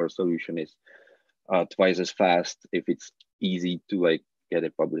 but your solution is twice as fast, if it's easy to like get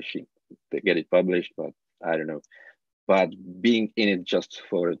it published, but I don't know. But being in it just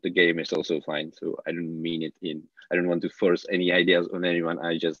for the game is also fine. So I don't mean it I don't want to force any ideas on anyone.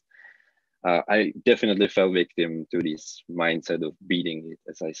 I definitely fell victim to this mindset of beating it,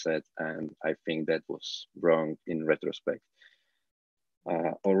 as I said, and I think that was wrong in retrospect.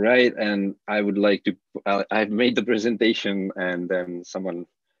 All right, and I would like to, I've made the presentation, and then someone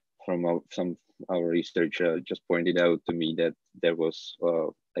from our researcher just pointed out to me that there was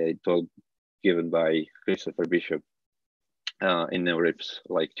a talk given by Christopher Bishop in NeurIPS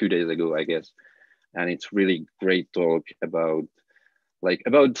like 2 days ago, I guess. And it's really great talk about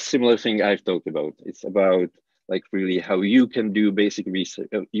similar thing I've talked about. It's about like really how you can do basic research.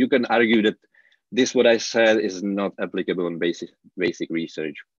 You can argue that this, what I said, is not applicable in basic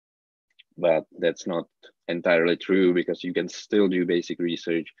research, but that's not entirely true, because you can still do basic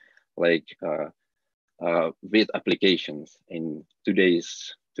research like with applications in today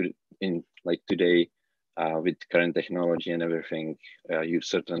with current technology and everything. You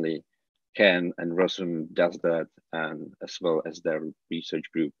certainly can, and Rossum does that, and as well as their research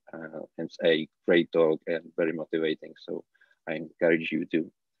group. It's a great talk and very motivating. So I encourage you to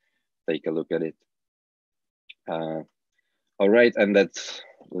take a look at it. All right, and that's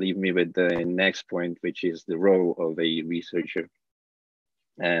leave me with the next point, which is the role of a researcher,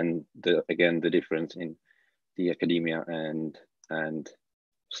 and again the difference in the academia and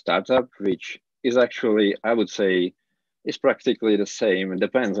startup, which is actually, I would say, is practically the same. It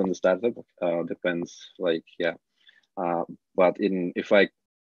depends on the startup. But if I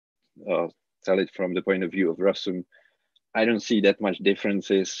tell it from the point of view of Rossum, I don't see that much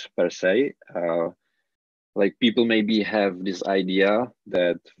differences per se. Like people maybe have this idea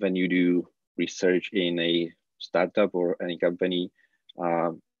that when you do research in a startup or any company,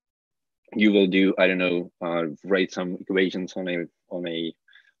 you will do, I don't know, write some equations on a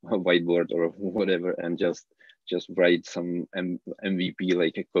whiteboard or whatever, and just write some MVP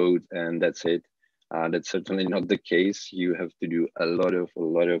like a code, and that's it. That's certainly not the case. You have to do a lot of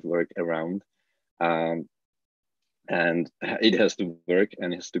work around, and it has to work,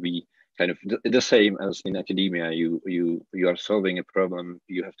 and it has to be kind of the same as in academia. You are solving a problem.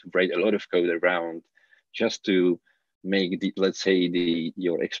 You have to write a lot of code around just to make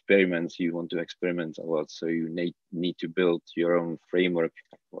your experiments. You want to experiment a lot, so you need to build your own framework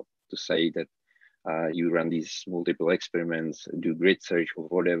to say that you run these multiple experiments, do grid search or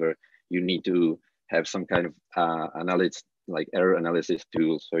whatever. You need to have some kind of like error analysis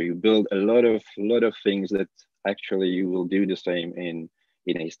tools. So you build a lot of things that actually you will do the same in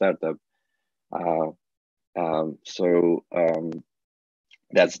a startup.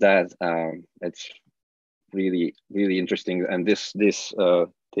 That's that. It's really interesting, and this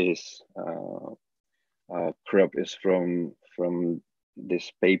crop is from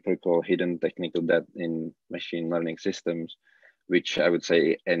this paper called Hidden Technical Debt in Machine Learning Systems, which I would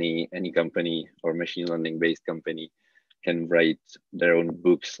say any company or machine learning based company can write their own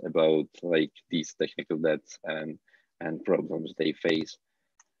books about, like, these technical debts and problems they face.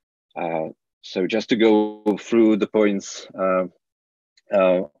 So just to go through the points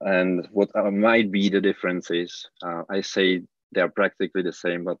and what might be the differences, I say they are practically the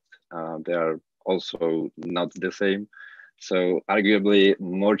same, but they are also not the same. So arguably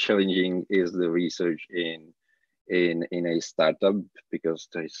more challenging is the research in a startup, because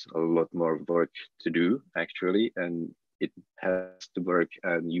there's a lot more work to do actually, and it has to work,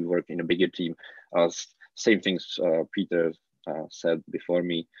 and you work in a bigger team. Same things Peter said before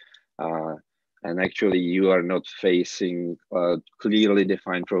me. And actually you are not facing a clearly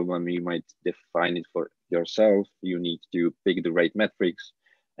defined problem. You might define it for yourself. You need to pick the right metrics,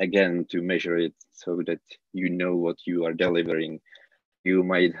 again, to measure it so that you know what you are delivering. You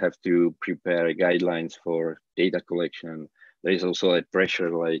might have to prepare guidelines for data collection. There is also a pressure,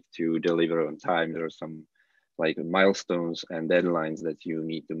 like, to deliver on time. There are some, like, milestones and deadlines that you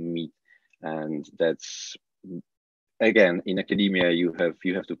need to meet. And that's, again, in academia, you have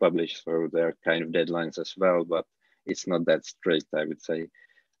to publish, so there are kind of deadlines as well, but it's not that strict, I would say.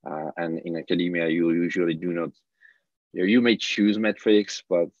 And in academia, you usually do not, you may choose metrics,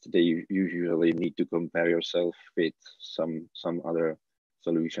 but they usually need to compare yourself with some other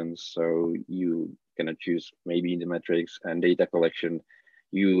solutions. So you cannot choose maybe the metrics. And data collection,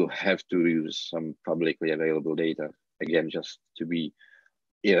 you have to use some publicly available data, again, just to be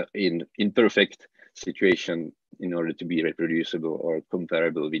in perfect situation in order to be reproducible or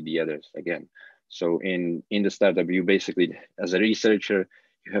comparable with the others again. So in the startup, you basically, as a researcher,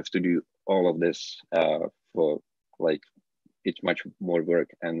 you have to do all of this for, like, it's much more work,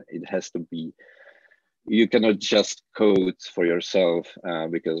 and it has to be, you cannot just code for yourself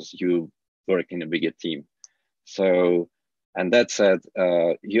because you work in a bigger team. So, and that said,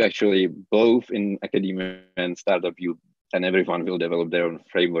 you actually, both in academia and startup, and everyone will develop their own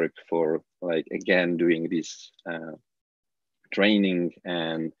framework for, like, again, doing this training.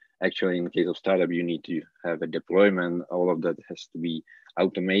 And actually, in the case of startup, you need to have a deployment. All of that has to be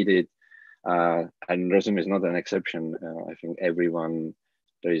automated. And Rossum is not an exception. I think everyone,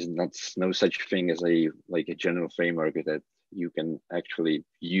 there is no such thing as a general framework that you can actually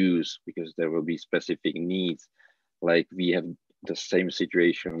use, because there will be specific needs. Like, we have the same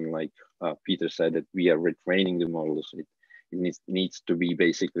situation, like Peter said, that we are retraining the models. It needs to be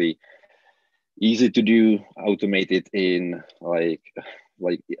basically easy to do, automated in, like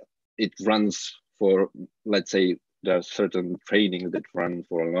it runs for, let's say, there are certain training that run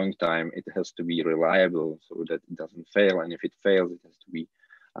for a long time. It has to be reliable so that it doesn't fail. And if it fails, it has to be,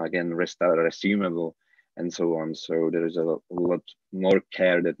 again, resumable, and so on. So there is a lot more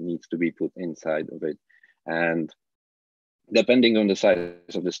care that needs to be put inside of it. And depending on the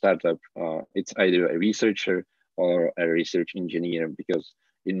size of the startup, it's either a researcher or a research engineer, because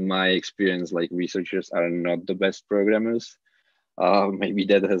in my experience, like, researchers are not the best programmers. Maybe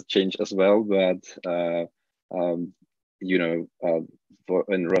that has changed as well, but you know,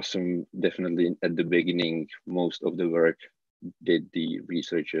 in Rossum, definitely at the beginning, most of the work did the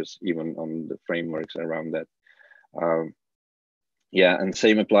researchers, even on the frameworks around that. Yeah, and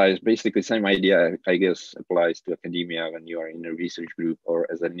same applies, basically same idea, I guess, applies to academia. When you are in a research group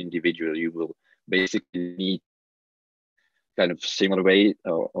or as an individual, you will basically need kind of similar way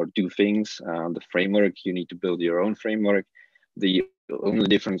or do things. The framework, you need to build your own framework. The only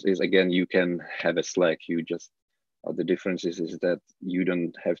difference is, again, you can have a Slack. You just, the difference is that you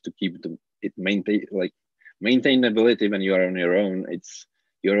don't have to keep it maintainability when you are on your own. It's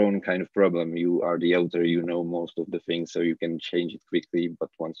your own kind of problem. You are the author, you know most of the things, so you can change it quickly. But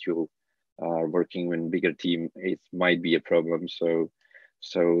once you are working with a bigger team, it might be a problem. So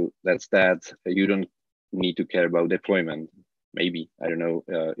that's that. You don't need to care about deployment. Maybe, I don't know,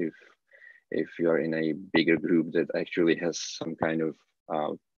 if you are in a bigger group that actually has some kind of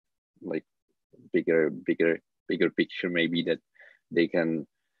like bigger picture, maybe, that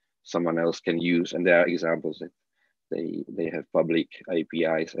someone else can use. And there are examples that they have public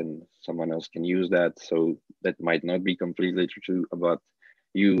APIs and someone else can use that. So that might not be completely true, but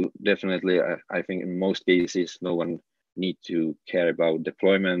you definitely, I think in most cases, no one need to care about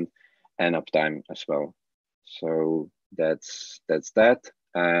deployment and uptime as well. So that's that.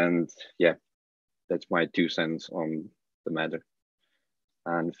 And yeah, that's my 2 cents on the matter.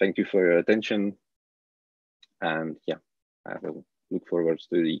 And thank you for your attention. And yeah, I will look forward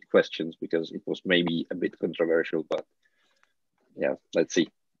to the questions because it was maybe a bit controversial, but yeah, let's see.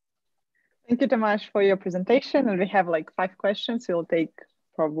 Thank you, Tomasz, for your presentation. And we have like 5 questions. We'll take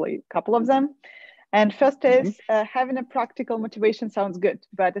probably a couple of them. And first is, having a practical motivation sounds good,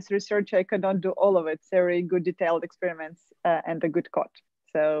 but as a researcher, I cannot do all of it. Very good detailed experiments and a good code.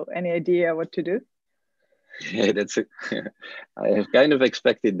 So any idea what to do? Yeah, that's it. I have kind of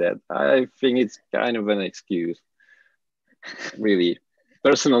expected that. I think it's kind of an excuse, really.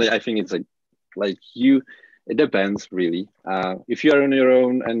 Personally, I think it's like you, it depends really. If you are on your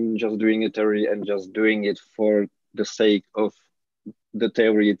own and just doing a theory and just doing it for the sake of the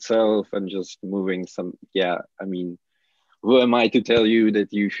theory itself and just moving some, yeah, I mean, who am I to tell you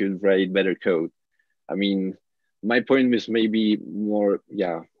that you should write better code? I mean, my point was maybe more,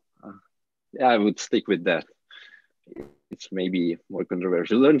 yeah, I would stick with that. It's maybe more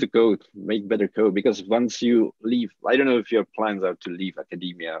controversial. Learn to code, make better code, because once you leave, I don't know if your plans are to leave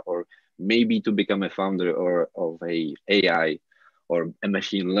academia or maybe to become a founder or of a AI or a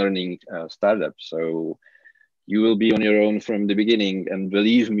machine learning startup. So you will be on your own from the beginning, and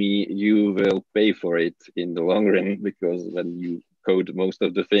believe me, you will pay for it in the long run, because when you code most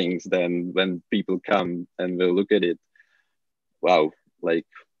of the things, then when people come and will look at it, wow, like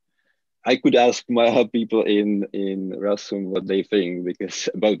I could ask my people in Rossum what they think, because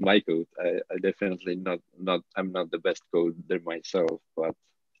about my code, I definitely I'm not the best coder myself, but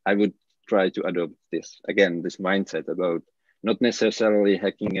I would try to adopt this mindset about not necessarily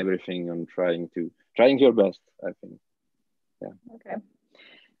hacking everything and trying your best, I think. Yeah. Okay.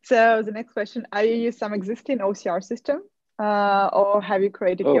 So the next question, are you use some existing OCR system or have you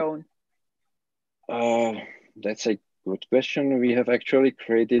created your own? That's a good question. We have actually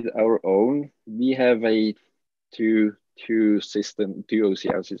created our own. We have a two OCR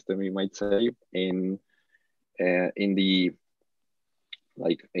system, you might say, in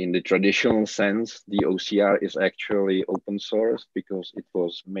the traditional sense. The OCR is actually open source because it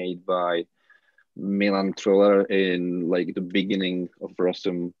was made by Milan Troller in like the beginning of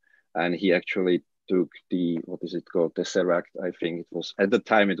Rossum, and he actually took the, what is it called, Tesseract. I think it was at the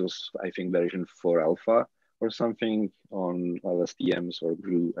time, it was, I think, version 4 alpha or something on LSTMs or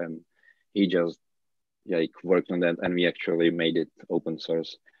GRU, and he just like worked on that, and we actually made it open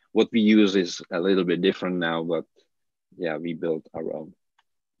source. What we use is a little bit different now, but yeah, we built our own.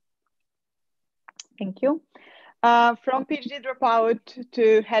 Thank you. From PhD dropout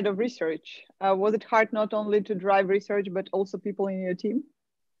to head of research, was it hard not only to drive research, but also people in your team?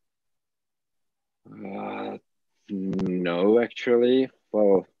 No, actually.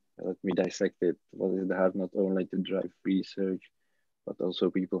 Well, let me dissect it. Was it hard not only to drive research, but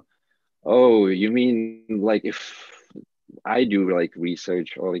also people? Oh, you mean like if I do like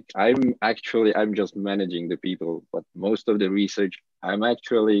research, or like I'm just managing the people, but most of the research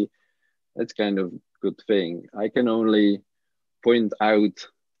that's kind of good thing. I can only point out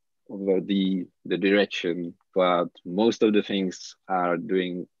the direction, but most of the things are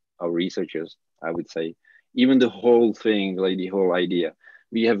doing our researchers, I would say. Even the whole thing, like the whole idea.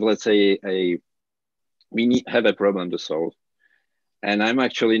 We have, let's say, have a problem to solve. And I'm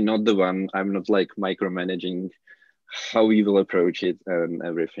actually not the one, I'm not like micromanaging how we will approach it and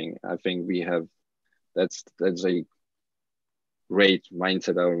everything. I think that's a great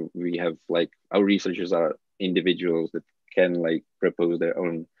mindset. We have like, our researchers are individuals that can like propose their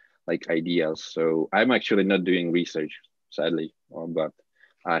own like ideas. So I'm actually not doing research, sadly, but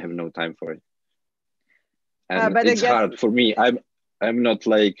I have no time for it. And but it's hard for me. I'm not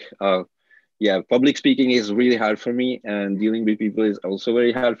like, yeah, public speaking is really hard for me, and dealing with people is also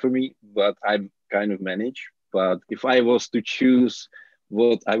very hard for me, but I'm kind of manage. But if I was to choose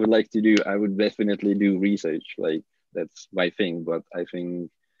what I would like to do, I would definitely do research. Like that's my thing. But I think,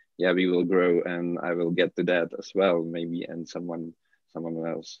 yeah, we will grow, and I will get to that as well, maybe, and someone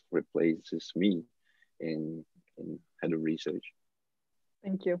else replaces me in head of research.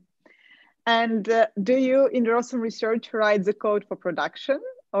 Thank you. And do you, in Rossum research, write the code for production,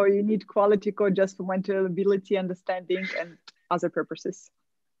 or you need quality code just for maintainability, understanding, and other purposes?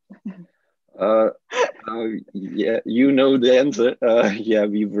 Yeah, you know the answer. Yeah,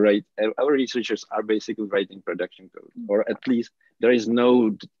 our researchers are basically writing production code, or at least there is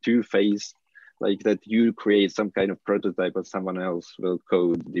no two-phase, like that you create some kind of prototype and someone else will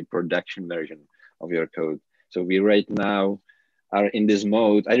code the production version of your code. So we right now are in this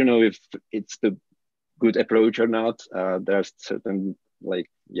mode. I don't know if it's the good approach or not. There's certain, like,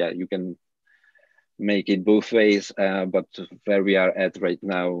 yeah, you can make it both ways, but where we are at right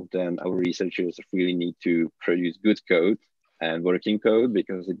now, then our researchers really need to produce good code and working code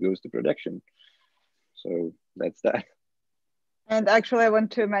because it goes to production. So that's that. And actually, I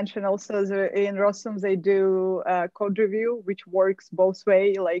want to mention also that in Rossum, they do code review, which works both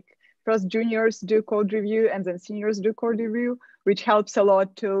way. Like first juniors do code review and then seniors do code review, which helps a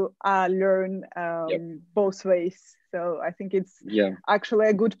lot to learn both ways. So I think it's actually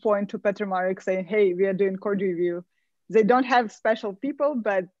a good point to Petr Marek saying, hey, we are doing code review. They don't have special people,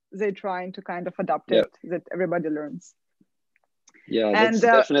 but they're trying to kind of adapt it that everybody learns. Yeah, that's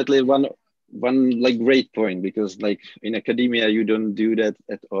definitely one like great point, because like in academia, you don't do that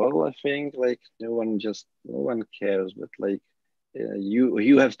at all. I think like no one cares, but like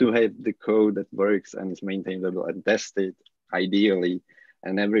you have to have the code that works and is maintainable and tested ideally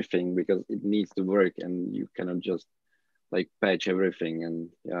and everything, because it needs to work, and you cannot just like patch everything. And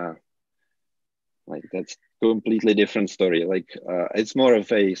like that's completely different story. Like it's more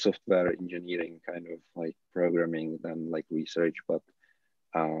of a software engineering kind of like programming than like research, but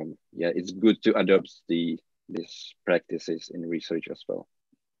it's good to adopt these practices in research as well.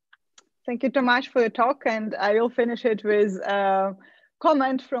 Thank you, Tomasz, for your talk, and I will finish it with a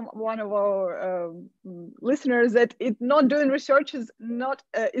comment from one of our listeners that not doing research is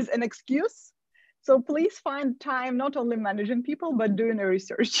an excuse. So please find time not only managing people but doing a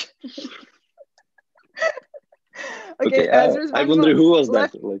research. Okay, I wonder who was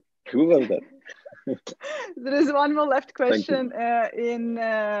that? Like, who was that? There is one more left question in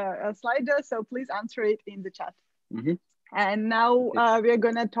a Slido, so please answer it in the chat. And now we are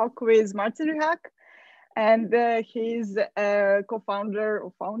going to talk with Martin Ruhak, and he's a co-founder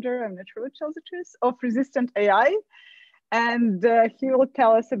or founder, I'm not sure which tells the truth, of Resistant.AI. And he will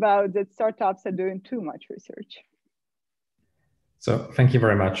tell us about that startups are doing too much research. So thank you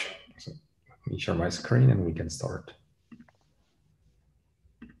very much. So let me share my screen and we can start.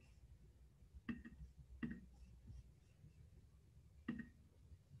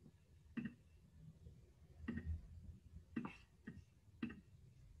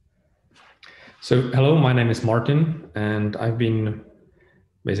 So hello, my name is Martin, and I've been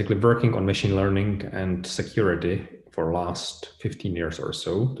basically working on machine learning and security for the last 15 years or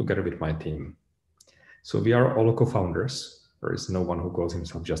so, together with my team. So we are all co-founders. There is no one who calls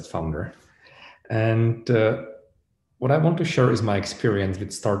himself just founder. And what I want to share is my experience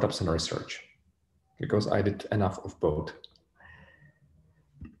with startups and research, because I did enough of both.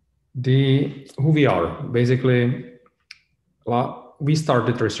 Who we are, basically, we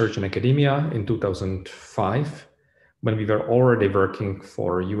started research in academia in 2005, when we were already working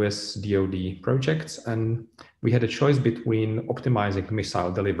for US DoD projects, and we had a choice between optimizing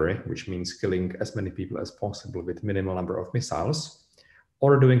missile delivery, which means killing as many people as possible with minimal number of missiles,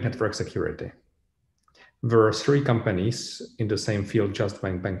 or doing network security. There were 3 companies in the same field just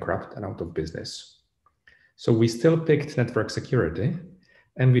went bankrupt and out of business. So we still picked network security,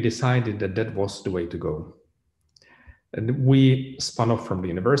 and we decided that that was the way to go. And we spun off from the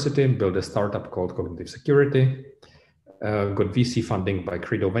university, built a startup called Cognitive Security, got VC funding by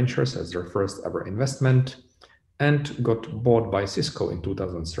Credo Ventures as their first ever investment, and got bought by Cisco in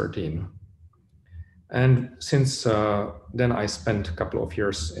 2013. And since then, I spent a couple of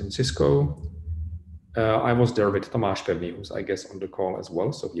years in Cisco. I was there with Tomasz, who's I guess on the call as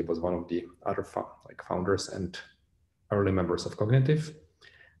well. So he was one of the other founders and early members of Cognitive.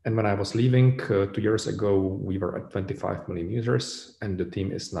 And when I was leaving 2 years ago, we were at 25 million users, and the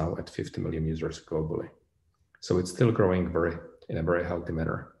team is now at 50 million users globally. So it's still growing in a very healthy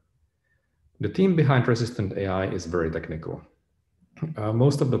manner. The team behind Resistant.AI is very technical.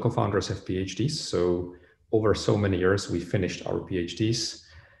 Most of the co-founders have PhDs, so over so many years, we finished our PhDs.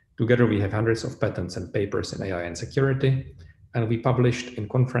 Together, we have hundreds of patents and papers in AI and security, and we published in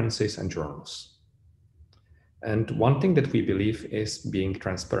conferences and journals. And one thing that we believe is being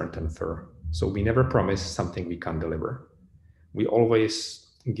transparent and fair. So we never promise something we can't deliver. We always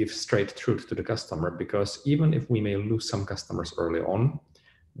give straight truth to the customer, because even if we may lose some customers early on,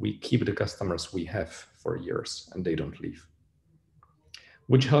 we keep the customers we have for years and they don't leave.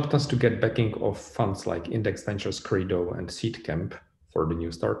 Which helped us to get backing of funds like Index Ventures, Credo, and SeedCamp for the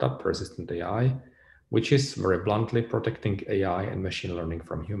new startup, Resistant.AI, which is very bluntly protecting AI and machine learning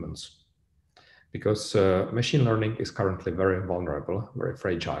from humans. Because machine learning is currently very vulnerable, very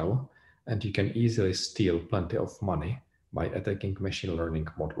fragile, and you can easily steal plenty of money by attacking machine learning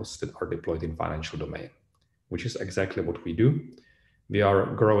models that are deployed in financial domain, which is exactly what we do. We are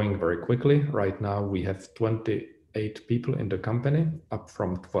growing very quickly. Right now, we have 28 people in the company, up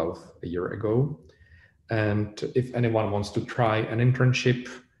from 12 a year ago. And if anyone wants to try an internship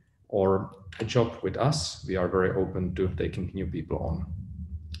or a job with us, we are very open to taking new people on,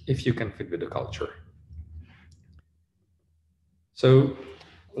 if you can fit with the culture. So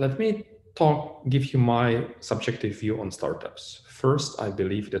let me give you my subjective view on startups. First, I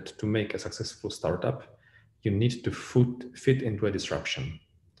believe that to make a successful startup, you need to fit into a disruption.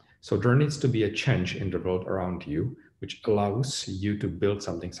 So there needs to be a change in the world around you, which allows you to build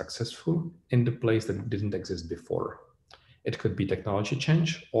something successful in the place that didn't exist before. It could be technology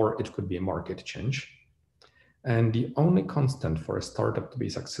change, or it could be a market change. And the only constant for a startup to be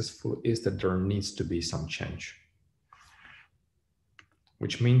successful is that there needs to be some change,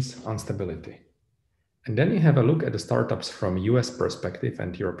 which means instability. And then you have a look at the startups from US perspective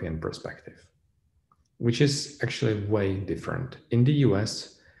and European perspective, which is actually way different. In the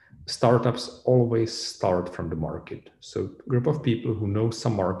US, startups always start from the market. So a group of people who know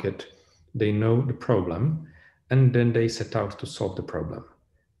some market, they know the problem, and then they set out to solve the problem.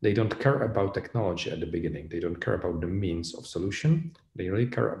 They don't care about technology at the beginning. They don't care about the means of solution. They really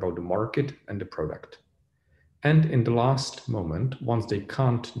care about the market and the product. And in the last moment, once they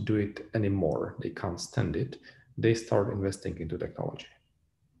can't do it anymore, they can't stand it, they start investing into technology.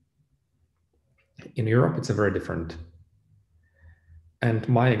 In Europe, it's a very different. And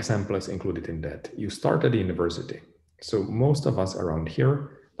my example is included in that. You start at the university. So most of us around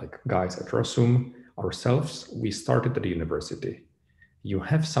here, like guys at Rossum, ourselves, we started at the university. You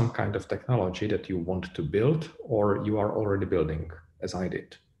have some kind of technology that you want to build, or you are already building, as I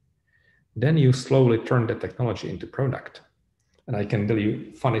did. Then you slowly turn the technology into product. And I can tell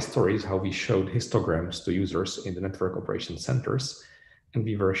you funny stories how we showed histograms to users in the network operations centers, and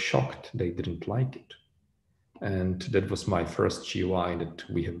we were shocked they didn't like it. And that was my first GUI that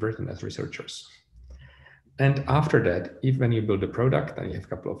we have written as researchers. And after that, if when you build a product and you have a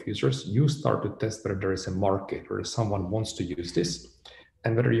couple of users, you start to test whether there is a market, whether someone wants to use this,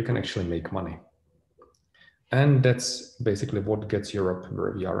 and whether you can actually make money. And that's basically what gets Europe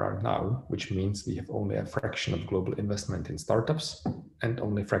where we are right now, which means we have only a fraction of global investment in startups and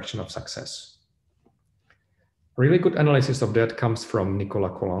only a fraction of success. A really good analysis of that comes from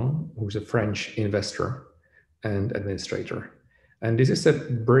Nicolas Collin, who's a French investor and administrator. And this is a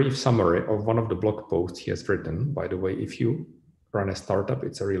brief summary of one of the blog posts he has written. By the way, if you run a startup,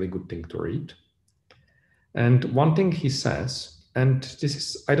 it's a really good thing to read. And one thing he says, and this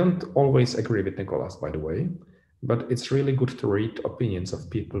is, I don't always agree with Nicolas, by the way, but it's really good to read opinions of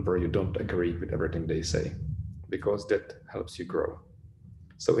people where you don't agree with everything they say, because that helps you grow.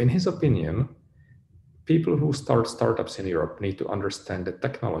 So in his opinion, people who start startups in Europe need to understand that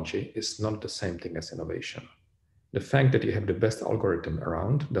technology is not the same thing as innovation. The fact that you have the best algorithm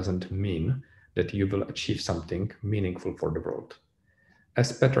around doesn't mean that you will achieve something meaningful for the world.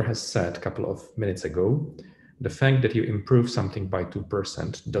 As Peter has said a couple of minutes ago, the fact that you improve something by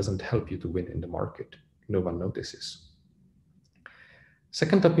 2% doesn't help you to win in the market. No one notices.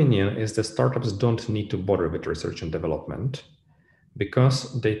 Second opinion is that startups don't need to bother with research and development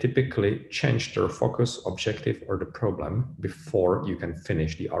because they typically change their focus, objective, or the problem before you can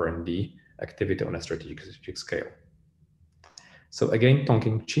finish the R&D activity on a strategic scale. So again,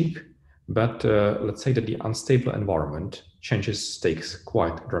 talking cheap, but let's say that the unstable environment changes stakes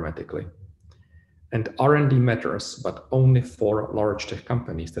quite dramatically. And R&D matters, but only for large tech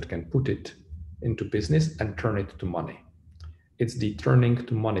companies that can put it into business and turn it to money. It's the turning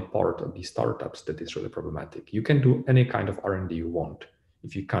to money part of the startups that is really problematic. You can do any kind of R&D you want.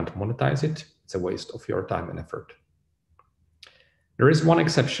 If you can't monetize it, it's a waste of your time and effort. There is one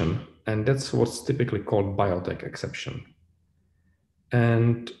exception, and that's what's typically called biotech exception.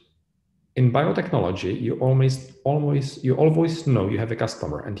 And in biotechnology, you always know you have a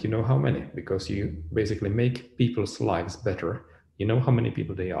customer and you know how many, because you basically make people's lives better. You know how many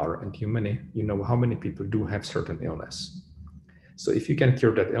people they are, and you know how many people do have certain illness. So if you can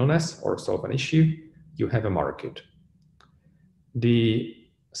cure that illness or solve an issue, you have a market. The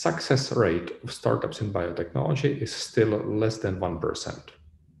success rate of startups in biotechnology is still less than 1%,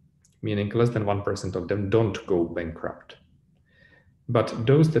 meaning less than 1% of them don't go bankrupt. But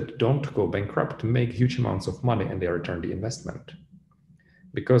those that don't go bankrupt make huge amounts of money and they return the investment.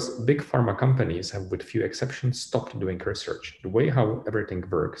 Because big pharma companies have, with few exceptions, stopped doing research. The way how everything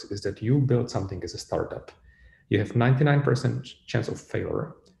works is that you build something as a startup. You have 99% chance of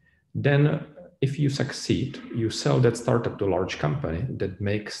failure. Then if you succeed, you sell that startup to a large company that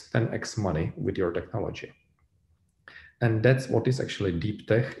makes 10x money with your technology. And that's what is actually deep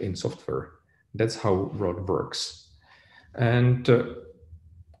tech in software. That's how world works. And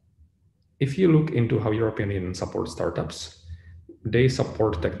if you look into how European Union supports startups, they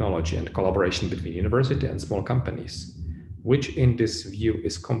support technology and collaboration between university and small companies. which in this view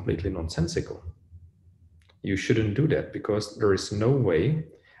is completely nonsensical. You shouldn't do that because there is no way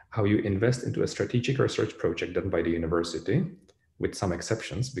how you invest into a strategic research project done by the university, with some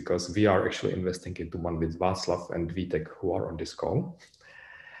exceptions, because we are actually investing into one with Václav and Vitek, who are on this call,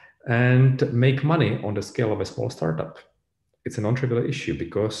 and make money on the scale of a small startup. It's a non-trivial issue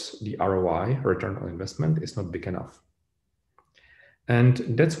because the ROI, return on investment, is not big enough. And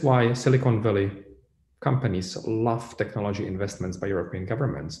that's why Silicon Valley companies love technology investments by European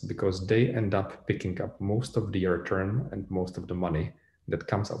governments, because they end up picking up most of the return and most of the money that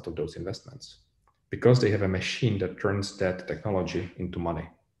comes out of those investments, because they have a machine that turns that technology into money.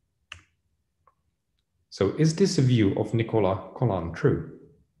 So is this view of Nicolas Colin true?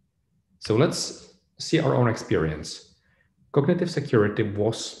 So let's see our own experience. Cognitive Security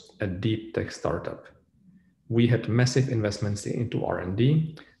was a deep tech startup. We had massive investments into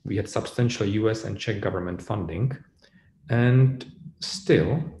R&D. We had substantial US and Czech government funding. And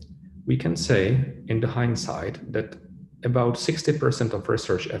still, we can say in the hindsight that about 60% of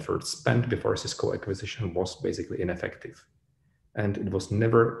research efforts spent before Cisco acquisition was basically ineffective. And it was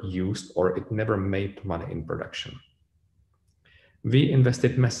never used, or it never made money in production. We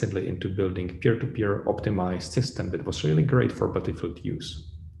invested massively into building peer-to-peer optimized system that was really great for battlefield use.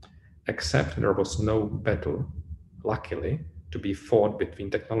 Except there was no battle, luckily, to be fought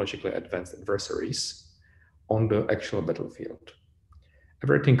between technologically advanced adversaries on the actual battlefield.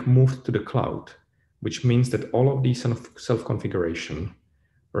 Everything moved to the cloud, which means that all of the self-configuration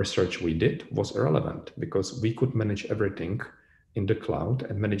research we did was irrelevant, because we could manage everything in the cloud,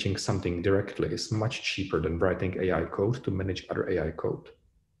 and managing something directly is much cheaper than writing AI code to manage other AI code.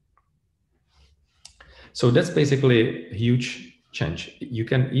 So that's basically a huge change. You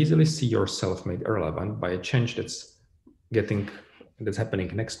can easily see yourself made irrelevant by a change that's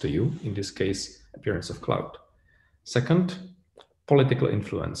happening next to you, in this case, appearance of cloud. Second, political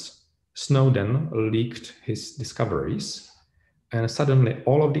influence. Snowden leaked his discoveries, and suddenly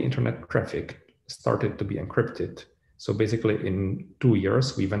all of the internet traffic started to be encrypted. So basically in 2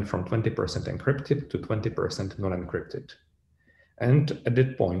 years, we went from 20% encrypted to 20% non-encrypted. And at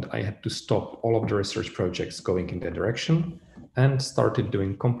that point, I had to stop all of the research projects going in that direction and started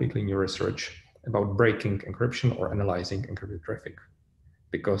doing completely new research about breaking encryption or analyzing encrypted traffic,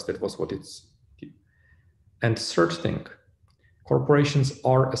 because that was what it's. And third thing, corporations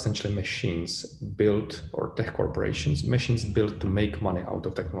are essentially machines built, or tech corporations, machines built to make money out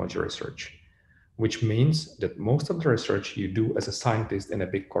of technology research, which means that most of the research you do as a scientist in a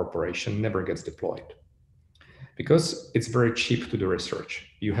big corporation never gets deployed. Because it's very cheap to do research.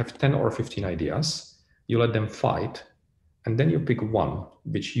 You have 10 or 15 ideas, you let them fight, and then you pick one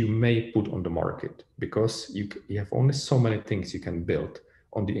which you may put on the market, because you have only so many things you can build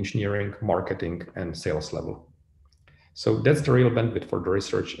on the engineering, marketing, and sales level. So that's the real benefit for the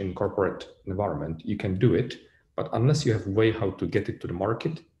research in corporate environment. You can do it, but unless you have a way how to get it to the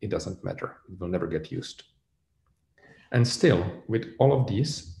market, it doesn't matter. It will never get used. And still, with all of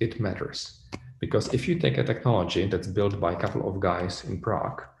these, it matters. Because if you take a technology that's built by a couple of guys in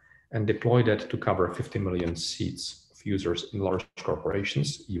Prague and deploy that to cover 50 million seats of users in large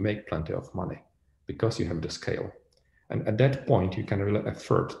corporations, you make plenty of money because you have the scale. And at that point, you can really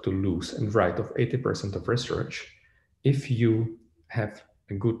afford to lose and write off 80% of research if you have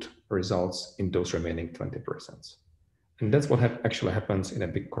good results in those remaining 20%. And that's what actually happens in a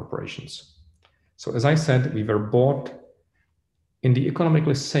big corporations. So as I said, we were bought in the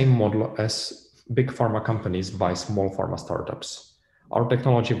economically same model as big pharma companies buy small pharma startups. Our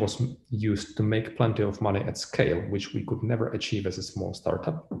technology was used to make plenty of money at scale, which we could never achieve as a small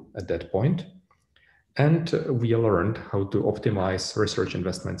startup at that point. And we learned how to optimize research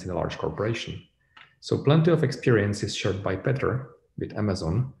investments in a large corporation. So plenty of experience is shared by Peter with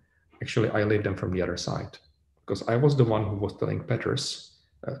Amazon. Actually, I leave them from the other side, because I was the one who was telling Peters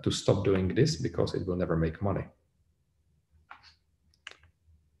to stop doing this because it will never make money.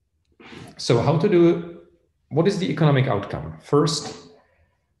 So what is the economic outcome? First,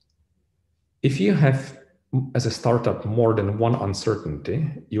 if you have, as a startup, more than one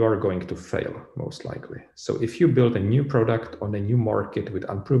uncertainty, you are going to fail, most likely. So if you build a new product on a new market with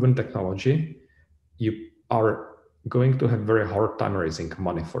unproven technology, you are going to have very hard time raising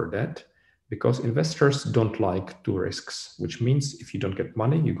money for that, because investors don't like two risks, which means if you don't get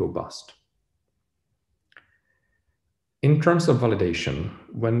money, you go bust. In terms of validation,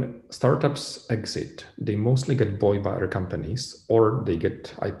 when startups exit, they mostly get bought by other companies, or they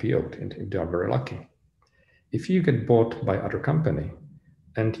get IPO'd if they are very lucky. If you get bought by other company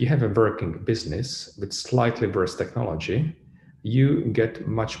and you have a working business with slightly worse technology, you get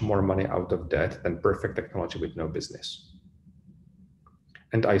much more money out of that than perfect technology with no business.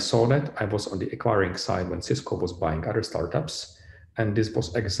 And I saw that. I was on the acquiring side when Cisco was buying other startups. And this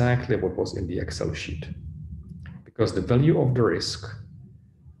was exactly what was in the Excel sheet. Because the value of the risk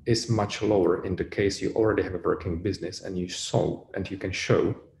is much lower in the case you already have a working business and you can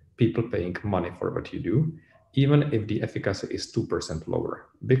show people paying money for what you do, even if the efficacy is 2% lower.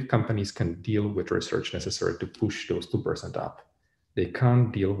 Big companies can deal with research necessary to push those 2% up. They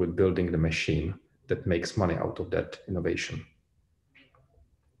can't deal with building the machine that makes money out of that innovation.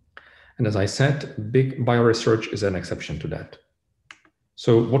 And as I said, big bioresearch is an exception to that.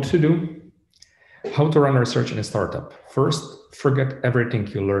 So what to do? How to run research in a startup? First, forget everything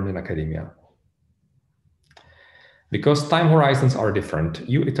you learn in academia. Because time horizons are different,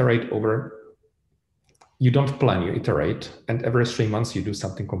 you don't plan, you iterate, and every 3 months you do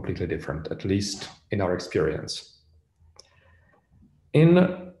something completely different, at least in our experience.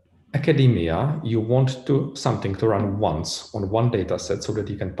 In academia, you want something to run once on one data set so that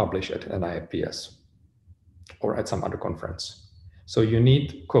you can publish it at NeurIPS or at some other conference. So you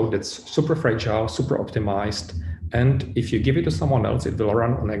need code that's super fragile, super optimized, and if you give it to someone else, it will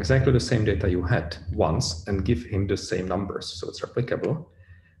run on exactly the same data you had once and give him the same numbers, so it's replicable.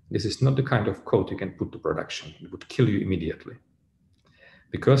 This is not the kind of code you can put to production. It would kill you immediately.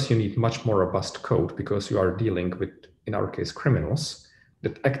 Because you need much more robust code, because you are dealing with, in our case, criminals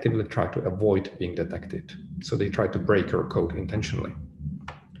that actively try to avoid being detected. So they try to break your code intentionally.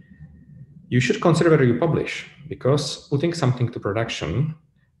 You should consider whether you publish, because putting something to production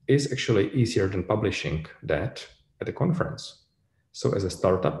is actually easier than publishing that at a conference. So as a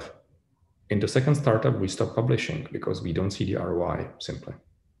startup, in the second startup, we stop publishing because we don't see the ROI simply.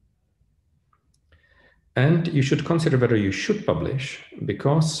 And you should consider whether you should publish,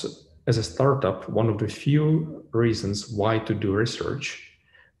 because as a startup, one of the few reasons why to do research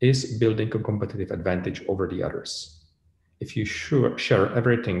is building a competitive advantage over the others. If you share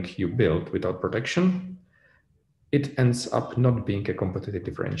everything you build without protection, it ends up not being a competitive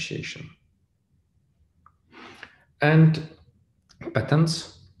differentiation. And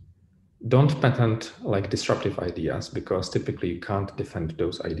patents, don't patent like disruptive ideas, because typically you can't defend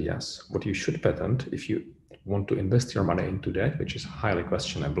those ideas. What you should patent, if you want to invest your money into that, which is highly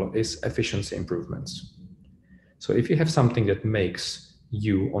questionable, is efficiency improvements. So if you have something that makes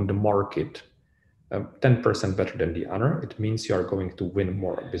you on the market 10% better than the other, it means you are going to win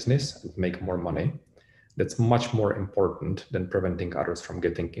more business and make more money. That's much more important than preventing others from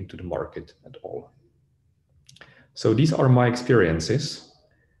getting into the market at all. So these are my experiences,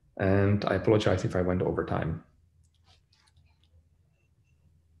 and I apologize if I went over time.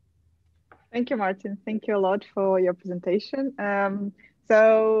 Thank you, Martin. Thank you a lot for your presentation.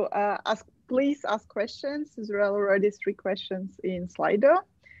 Please ask questions. There are already 3 questions in Slido.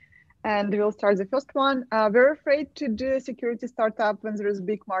 And we'll start the first one. We're afraid to do a security startup when there is a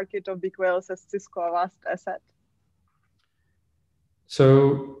big market of big whales, as Cisco last said.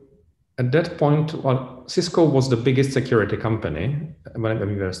 So at that point, well, Cisco was the biggest security company. When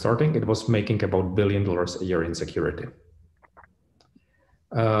we were starting, it was making about $1 billion a year in security,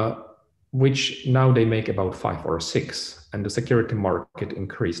 which now they make about 5 or 6, and the security market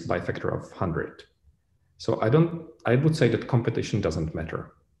increased by a factor of 100. So I would say that competition doesn't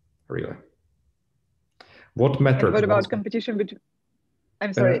matter. Really. What mattered? And what about competition between?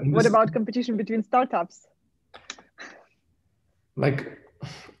 I'm sorry. What about competition between startups? Like,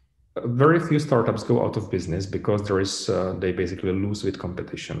 very few startups go out of business because they basically lose with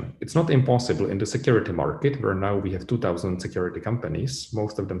competition. It's not impossible in the security market, where now we have 2,000 security companies,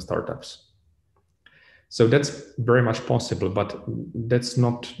 most of them startups. So that's very much possible, but that's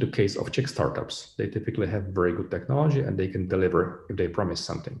not the case of Czech startups. They typically have very good technology and they can deliver if they promise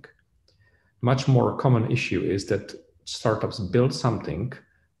something. Much more common issue is that startups build something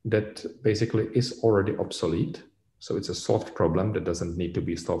that basically is already obsolete. So it's a solved problem that doesn't need to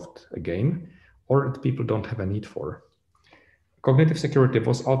be solved again, or that people don't have a need for. Cognitive security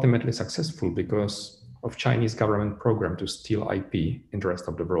was ultimately successful because of Chinese government program to steal IP in the rest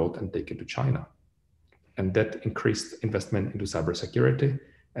of the world and take it to China. And that increased investment into cybersecurity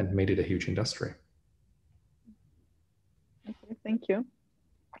and made it a huge industry. Okay, thank you.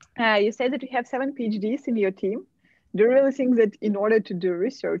 You said that you have 7 PhDs in your team. Do you really think that in order to do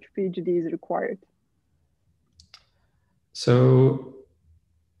research, PhD is required? So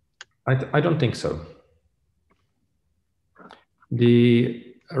I don't think so.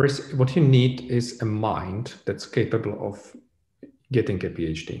 What you need is a mind that's capable of getting a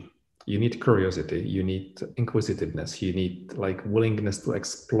PhD. You need curiosity, you need inquisitiveness, you need like willingness to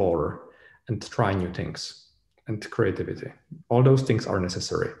explore and try new things, and creativity. All those things are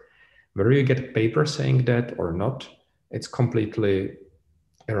necessary. Whether you get a paper saying that or not, it's completely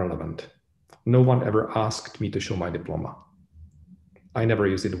irrelevant. No one ever asked me to show my diploma. I never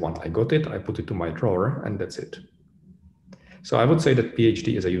used it once. I got it, I put it to my drawer, and that's it. So I would say that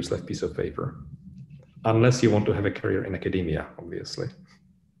PhD is a useless piece of paper, unless you want to have a career in academia, obviously.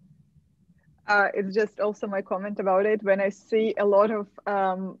 It's just also my comment about it. When I see a lot of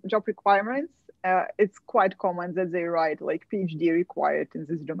job requirements, it's quite common that they write like PhD required in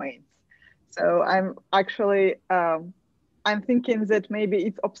these domains. So I'm actually, I'm thinking that maybe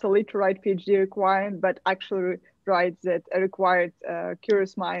it's obsolete to write PhD required, but actually write that a required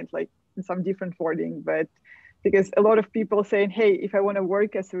curious mind, like in some different wording. But because a lot of people saying, hey, if I want to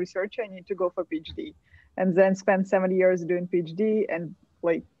work as a researcher, I need to go for PhD, and then spend 7 years doing PhD and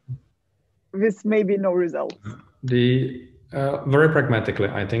like, with maybe no results. Very pragmatically,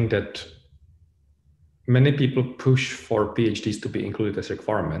 I think that many people push for PhDs to be included as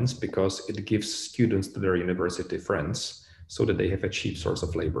requirements because it gives students to their university friends so that they have a cheap source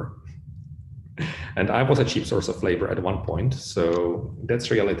of labor. And I was a cheap source of labor at one point, so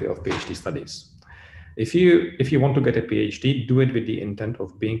that's reality of PhD studies. If you want to get a PhD, do it with the intent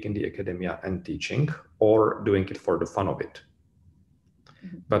of being in the academia and teaching, or doing it for the fun of it.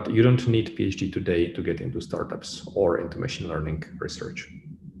 But you don't need PhD today to get into startups or into machine learning research.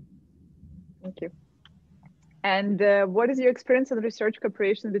 Thank you. And what is your experience in research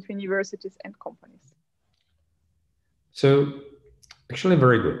cooperation between universities and companies? So actually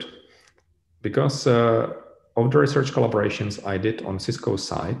very good, because of the research collaborations I did on Cisco's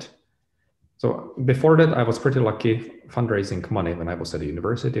side. So before that, I was pretty lucky fundraising money when I was at the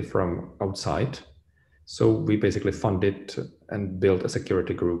university from outside. So we basically funded and built a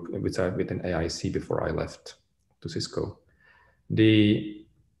security group within AIC before I left to Cisco.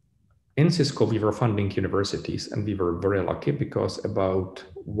 In Cisco, we were funding universities, and we were very lucky because about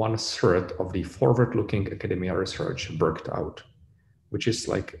 1/3 of the forward-looking academia research worked out, which is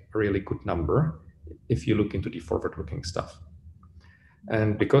like a really good number if you look into the forward-looking stuff.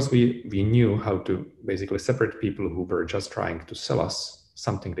 And because we knew how to basically separate people who were just trying to sell us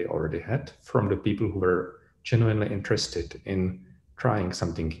something they already had from the people who were genuinely interested in trying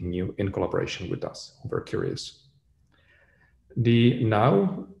something new in collaboration with us, who were curious.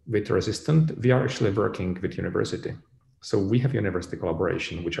 Now with Resistant, we are actually working with university. So we have university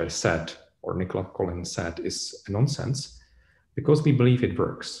collaboration, which I said, or Niklas Collins said, is a nonsense because we believe it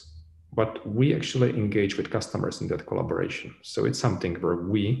works. But we actually engage with customers in that collaboration. So it's something where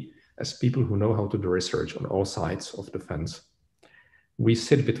we, as people who know how to do research on all sides of the fence, we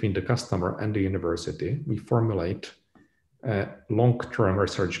sit between the customer and the university. We formulate a long-term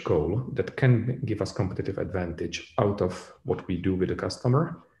research goal that can give us competitive advantage out of what we do with the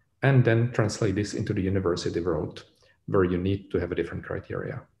customer, and then translate this into the university world where you need to have a different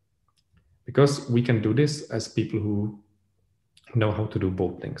criteria. Because we can do this as people who know how to do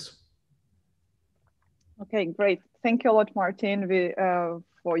both things. Okay, great. Thank you a lot, Martin,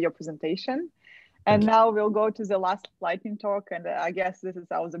 for your presentation. And now we'll go to the last lightning talk. And I guess this is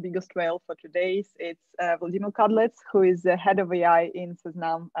the biggest whale for today. It's Vladimir Kadlec, who is the head of AI in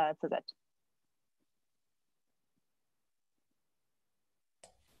Seznam TZ.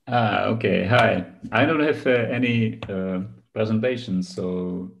 Okay, hi. I don't have any presentation,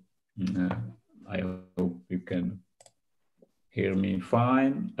 so I hope you can hear me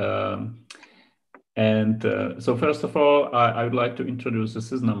fine. So first of all, I would like to introduce the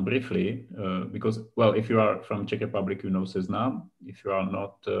Seznam briefly, because, well, if you are from Czech Republic, you know Seznam. If you are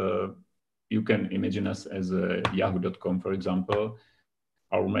not, you can imagine us as a yahoo.com, for example.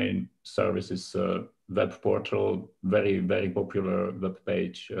 Our main service is a web portal, very, very popular web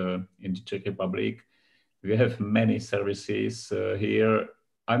page in the Czech Republic. We have many services here.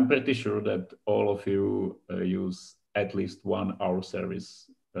 I'm pretty sure that all of you use at least one our service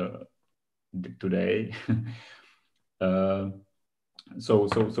today.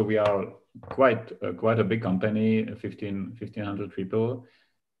 So we are quite a big company, 1,500 people,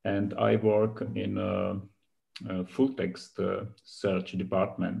 and I work in a full text search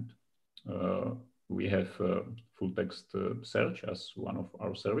department. We have full text search as one of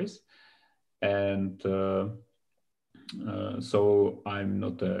our service, and so I'm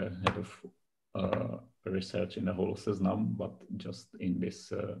not a head of research in the whole Seznam, but just in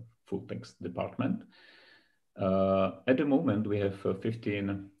this full text department. At the moment, we have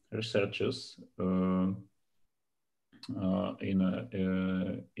 15 researchers in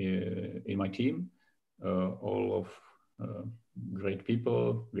my team, all of great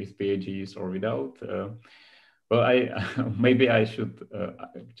people with PhDs or without. Well, maybe I should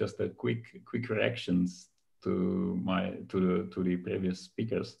just a quick reactions to the previous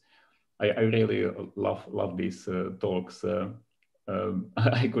speakers. I really love these talks.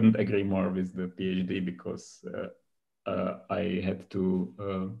 I couldn't agree more with the PhD because I had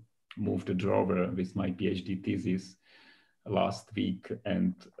to move the drawer with my PhD thesis last week,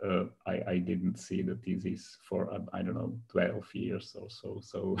 and I didn't see the thesis for I don't know 12 years or so.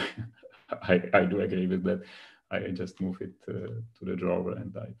 So I do agree with that. I just move it to the drawer,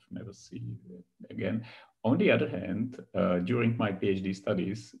 and I've never seen it again. On the other hand, during my PhD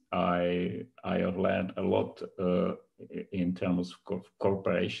studies, I learned a lot in terms of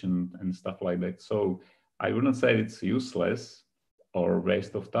cooperation and stuff like that. So I wouldn't say it's useless or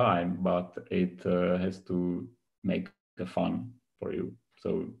waste of time, but it has to make the fun for you.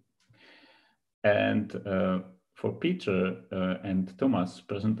 So, and for Peter and Thomas'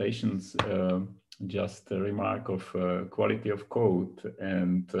 presentations, just a remark of quality of code.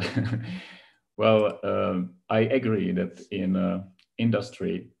 And well, I agree that in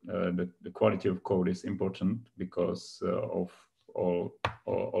industry, the quality of code is important because of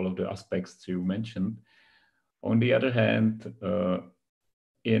all of the aspects you mentioned. On the other hand,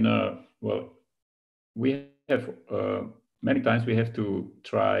 well, we have many times we have to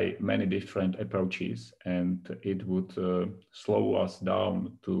try many different approaches, and it would slow us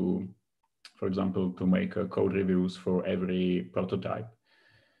down to, for example, to make code reviews for every prototype.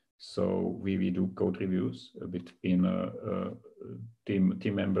 So we do code reviews between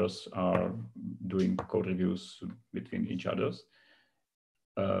team members are doing code reviews between each others,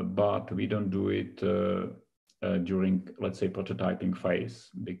 but we don't do it during, let's say, prototyping phase,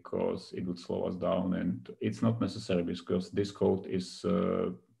 because it would slow us down, and it's not necessary because this code is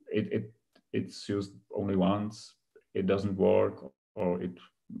it's used only once, it doesn't work, or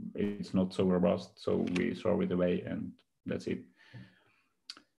it's not so robust, so we throw it away and that's it.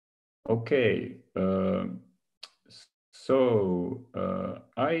 Okay, so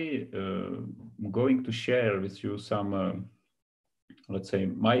I am going to share with you some let's say,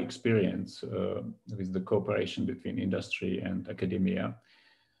 my experience with the cooperation between industry and academia.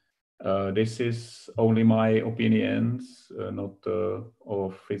 This is only my opinions, not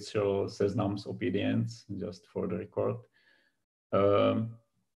official Seznam's opinions, just for the record.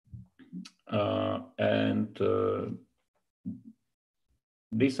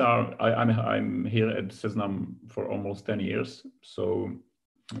 These are, I'm here at Seznam for almost 10 years, so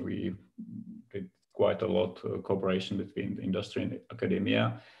we did quite a lot of cooperation between the industry and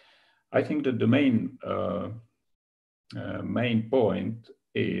academia. I think that the main point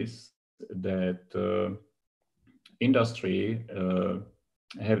is that industry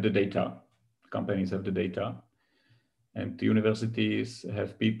have the data, companies have the data, and the universities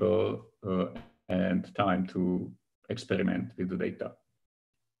have people and time to experiment with the data.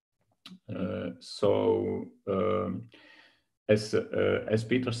 As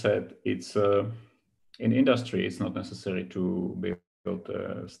Peter said, it's in industry, it's not necessary to build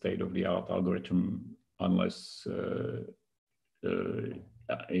a state-of-the-art algorithm unless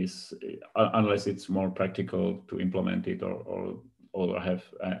unless it's more practical to implement it or have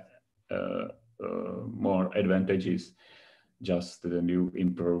more advantages. Just then you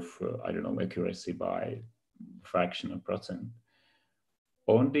improve, I don't know, accuracy by fraction of percent.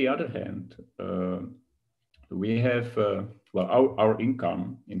 On the other hand, we have well, our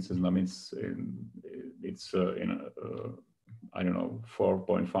income in Seznam it's I don't know,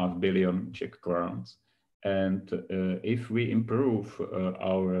 4.5 billion Czech crowns, and if we improve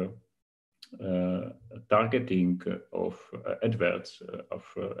our targeting of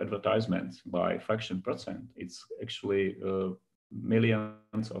advertisements by fraction percent, it's actually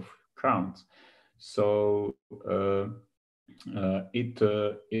millions of crowns. So it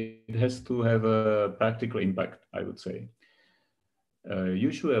has to have a practical impact, I would say.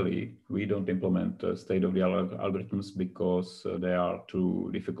 Usually, we don't implement state-of-the-art algorithms because they are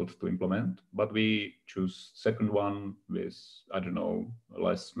too difficult to implement, but we choose second one with, I don't know,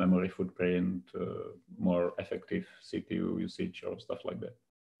 less memory footprint, more effective CPU usage or stuff like that.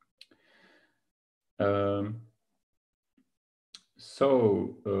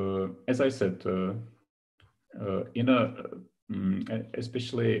 As I said,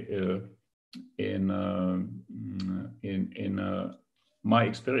 especially in my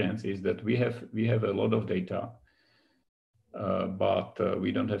experience is that we have a lot of data, but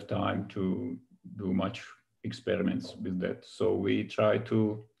we don't have time to do much experiments with that. So we try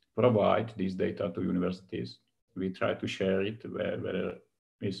to provide this data to universities. We try to share it where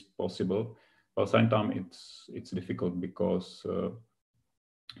is possible. But sometimes it's difficult because,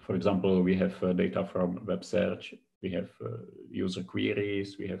 for example, we have data from web search, we have user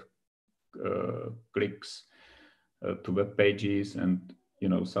queries, we have clicks to web pages, and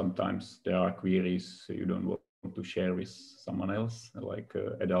sometimes there are queries you don't want to share with someone else, like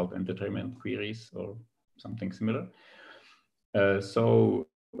adult entertainment queries or something similar. So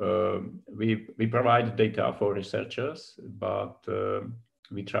we provide data for researchers, but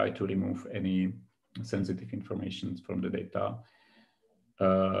we try to remove any sensitive information from the data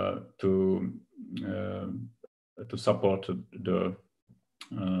to support the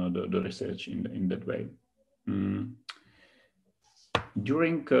research in that way.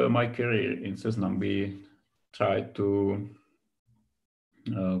 During my career in Seznam, we tried to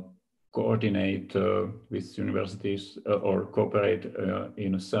coordinate with universities or cooperate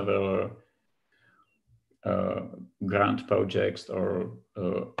in several grant projects or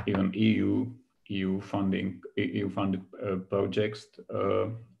even EU funded projects.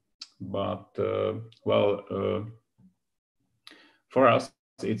 But for us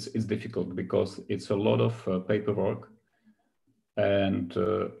it's difficult because it's a lot of paperwork, and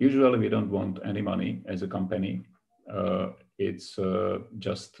usually we don't want any money as a company. It's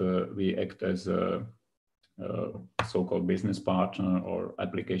just we act as a so-called business partner or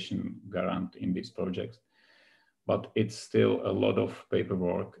application garant in these projects. But it's still a lot of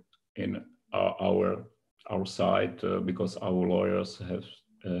paperwork in our side because our lawyers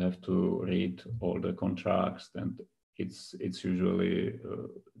have to read all the contracts, and it's usually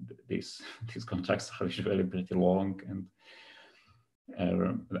these contracts are usually pretty long and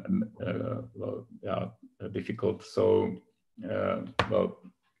difficult. So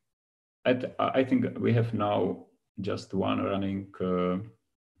I think we have now just one running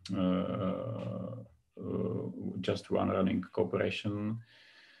cooperation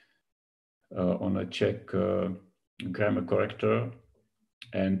on a Czech grammar corrector,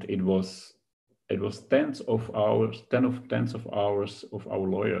 and it was tens of hours of our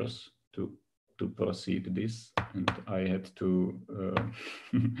lawyers to proceed this, and I had to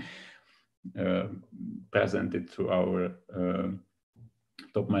present it to our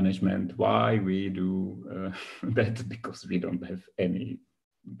top management why we do that, because we don't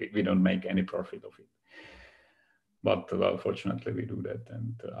make any profit of it. But well, fortunately we do that,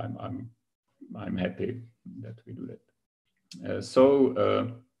 and I'm happy that we do that. So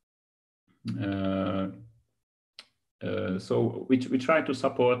we try to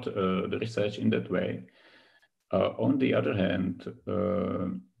support the research in that way. On the other hand,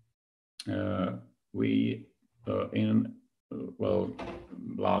 we in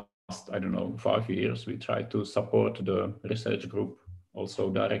last, I don't know, 5 years, we try to support the research group also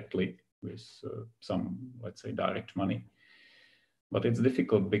directly with some, let's say, direct money. But it's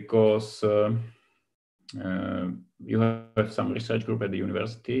difficult because you have some research group at the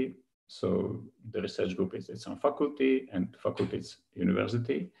university. So the research group is at some faculty, and faculty is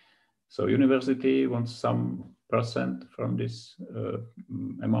university. So university wants some percent from this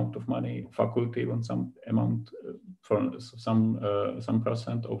amount of money. Faculty wants some amount from some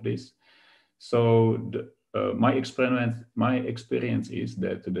percent of this. So my experience is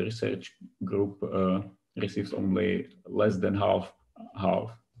that the research group receives only less than half,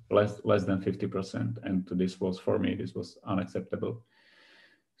 less than 50%, and this was, for me, this was unacceptable.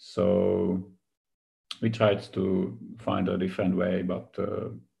 So we tried to find a different way, but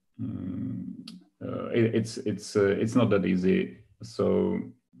it's not that easy. So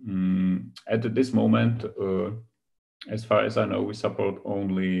at this moment, as far as I know, we support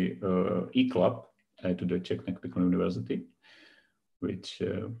only eClub at the Czech Technical University, which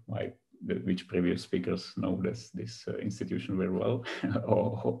previous speakers know this institution very well.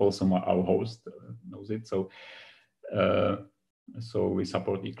 Also our host knows it. So we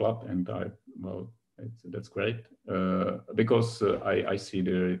support eClub, and that's great because I see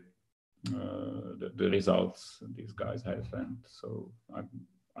the results these guys have, and so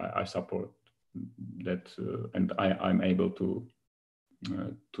I support that, and I'm able to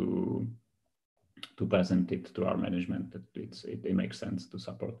present it to our management that it makes sense to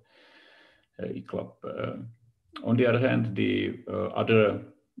support eClub. On the other hand, the other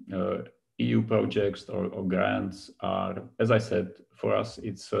EU projects or grants are, as I said, for us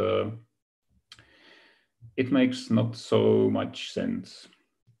it makes not so much sense.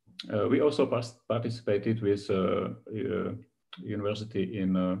 We also participated with a university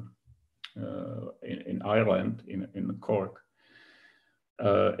in Ireland, in Cork.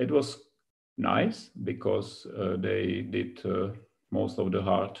 It was nice because they did most of the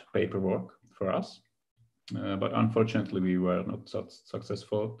hard paperwork for us, but unfortunately we were not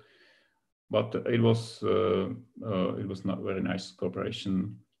successful. But it was not very nice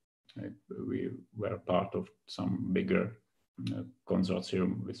cooperation. We were part of some bigger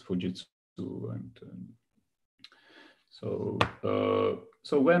consortium with Fujitsu, and so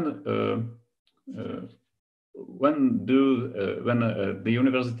when when the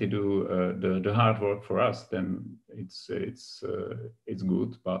university do the hard work for us, then it's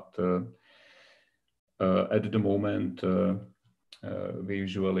good. But at the moment, we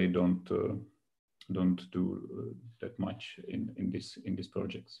usually don't do that much in these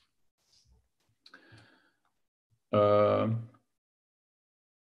projects. For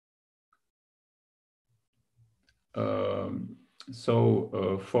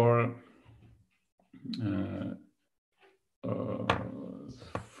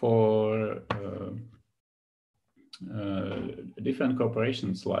different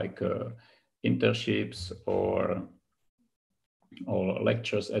corporations like internships or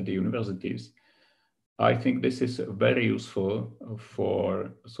lectures at the universities, I think this is very useful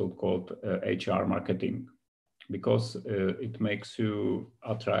for so-called HR marketing, because it makes you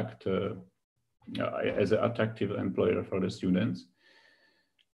attract as an attractive employer for the students.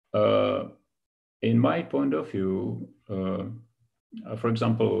 In my point of view, for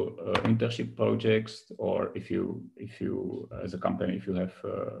example, internship projects, or if you as a company, if you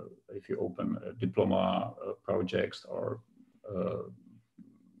open diploma projects or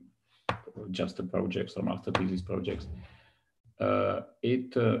just the projects or master thesis projects,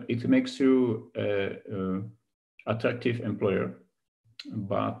 it makes you attractive employer.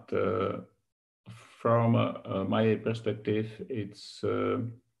 But from my perspective, it's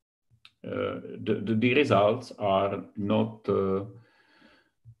the results are not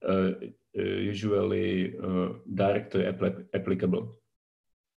usually directly applicable.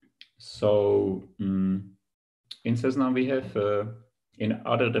 So in Seznam we have in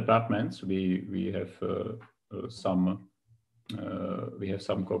other departments we have some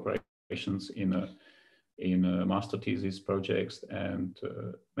corporations in master thesis projects and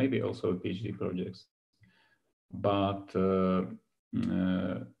maybe also PhD projects, but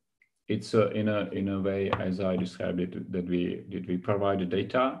it's in a way, as I described it, that we provide the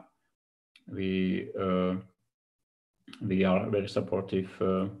data. We are very supportive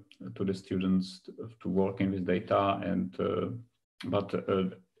to the students to work in with data, and but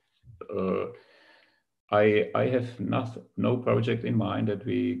I have no project in mind that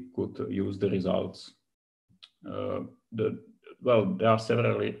we could use the results. Well, there are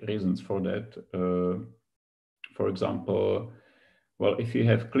several reasons for that. For example, well, if you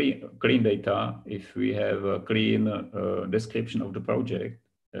have clean data, if we have a clean description of the project,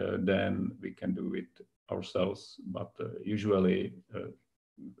 then we can do it ourselves. But usually,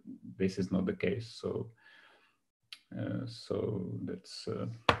 this is not the case. So that's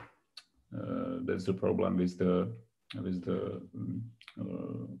the problem with the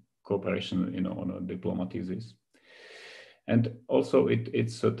cooperation, on a diploma thesis. And also,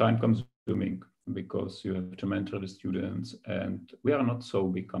 it's time consuming, because you have to mentor the students, and we are not so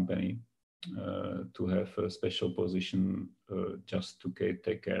big company to have a special position just to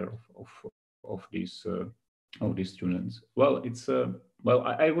take care of these students. Well, it's well,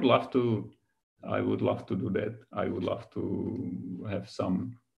 I would love to do that. I would love to have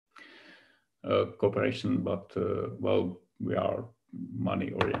some cooperation, but well, we are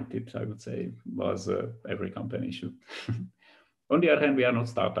money oriented, I would say, as every company should. On the other hand, we are not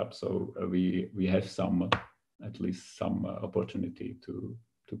startup, so we have at least some opportunity to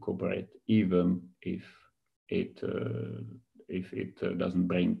cooperate, even if it doesn't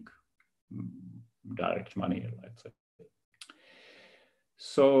bring direct money, let's say.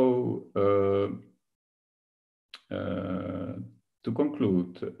 So to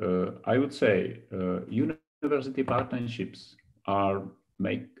conclude, I would say university partnerships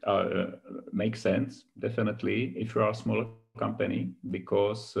make sense, definitely, if you are a smaller company,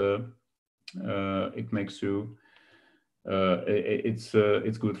 because it makes you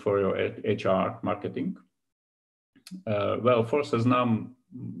it's good for your HR marketing. Well, for Seznam,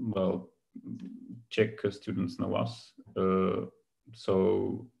 well, Czech students know us.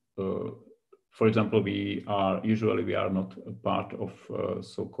 So for example, we are not a part of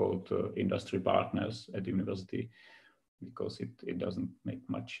so-called industry partners at the university, because it doesn't make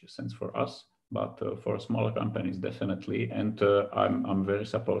much sense for us. But for smaller companies, definitely. And I'm very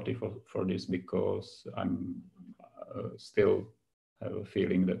supportive for this, because I'm still have a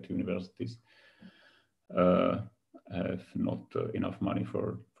feeling that universities have not enough money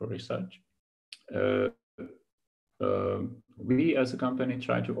for research. We as a company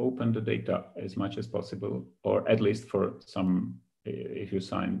try to open the data as much as possible, or at least for some, if you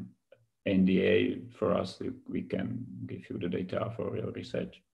sign NDA for us, we can give you the data for your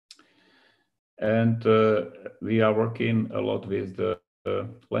research. And we are working a lot with the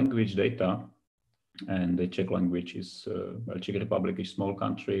language data, and the Czech language is, well, Czech Republic is a small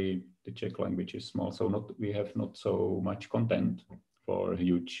country. the Czech language is small, so we have not so much content for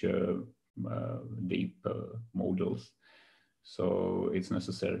huge deep models. So it's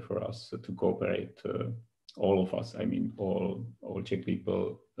necessary for us to cooperate, all of us, I mean, all Czech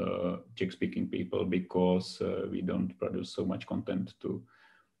people, Czech-speaking people, because we don't produce so much content to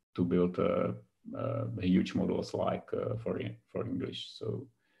build huge models like for English. So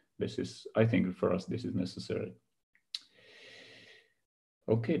this is, I think for us, this is necessary.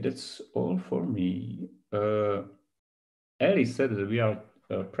 Okay, that's all for me. Alice said that we are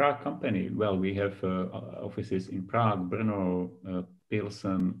a Prague company. Well, we have offices in Prague, Brno,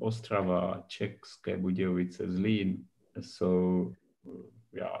 Pilsen, Ostrava, České Budějovice, Zlín. So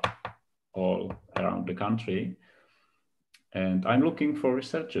we are all around the country. And I'm looking for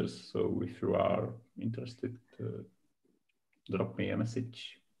researchers. So if you are interested, drop me a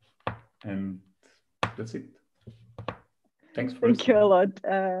message. And that's it. Thanks for Thank you a lot.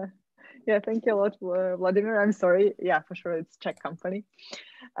 Yeah, thank you a lot, Vladimir. I'm sorry. Yeah, for sure, it's Czech company.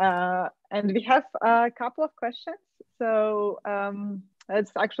 And we have a couple of questions. So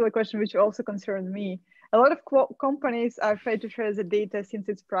that's actually a question which also concerned me. A lot of companies are afraid to share the data since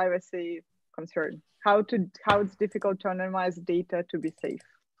it's privacy concern. How it's difficult to anonymize data to be safe?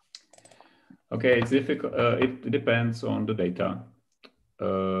 Okay, it's difficult. It depends on the data.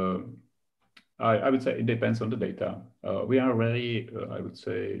 I would say it depends on the data. We are very, I would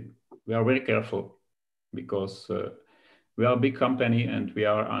say, we are very careful because we are a big company and we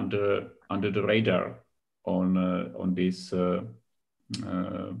are under the radar on these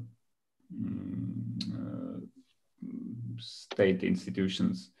state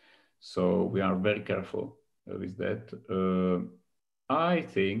institutions. So we are very careful with that. I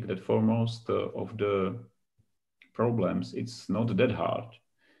think that for most of the problems, it's not that hard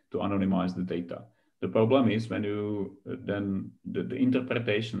to anonymize the data. The problem is when you then the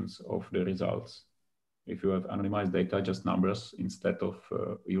interpretations of the results. If you have anonymized data, just numbers instead of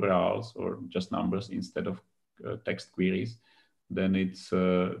URLs, or just numbers instead of text queries, then it's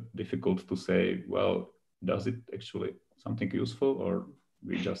difficult to say, well, does it actually something useful, or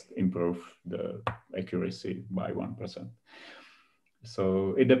we just improve the accuracy by 1%.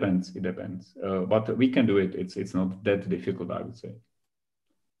 So it depends. It depends. But we can do it. It's not that difficult, I would say.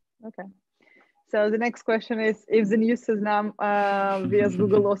 Okay. So the next question is, if the new Seznam via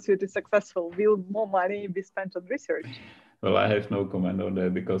Google lawsuit is successful, will more money be spent on research? Well, I have no comment on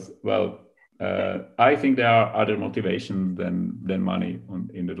that because, well, I think there are other motivations than money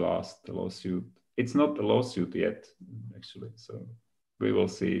in the last lawsuit. It's not a lawsuit yet, actually. So we will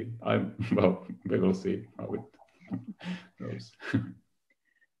see. We will see how it goes.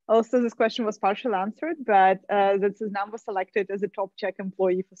 Also, this question was partially answered, but that Seznam was selected as a top Czech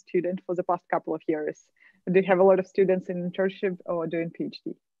employee for student for the past couple of years. Do you have a lot of students in internship or doing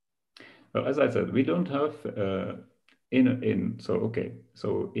PhD? Well, as I said, we don't have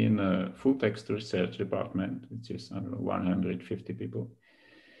So in a full text research department, which is, I don't know, 150 people,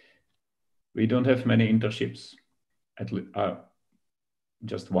 we don't have many internships, at least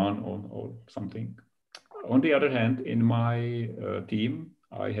just one or something. On the other hand, in my team,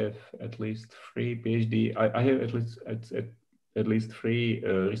 I have at least 3 PhD. I have at least 3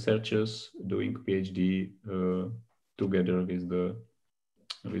 researchers doing PhD together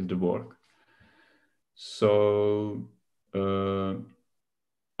with the work. So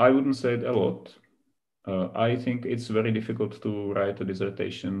I wouldn't say it a lot. I think it's very difficult to write a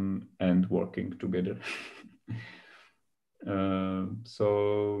dissertation and working together.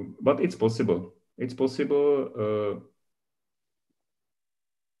 But it's possible. It's possible.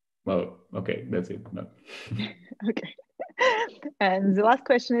 Well, okay, that's it. No. Okay. And the last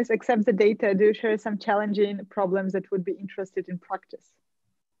question is, except the data, do you share some challenging problems that would be interested in practice?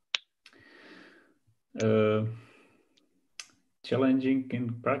 Challenging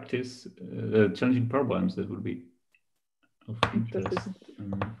in practice, challenging problems that would be of interest.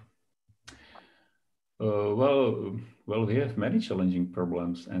 Well, we have many challenging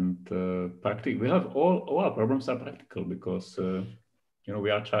problems, and we have all our problems are practical because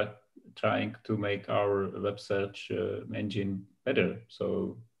we are trying to make our web search engine better.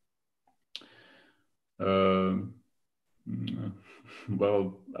 So,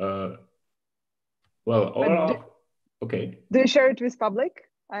 okay. Do you share it with public?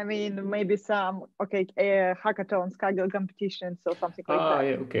 I mean, maybe some hackathons, Kaggle competitions, or something like that.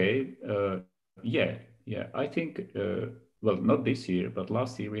 Yeah, okay. Yeah. I think well, not this year, but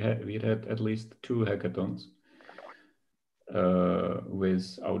last year we had at least 2 hackathons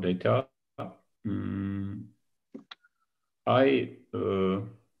with our data. I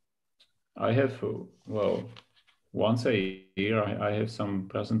have once a year, I have some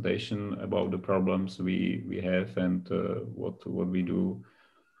presentation about the problems we have and what we do.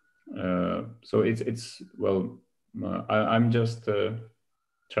 So it's well, I'm just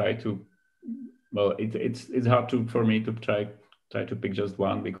try to, well, it's hard for me to try to pick just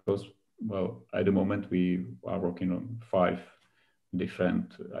one, because, well, at the moment we are working on 5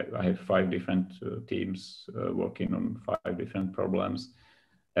 different, I have 5 different teams working on 5 different problems.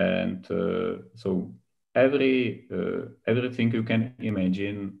 And so everything you can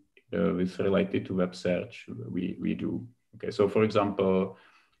imagine with related to web search, we do. Okay, so for example,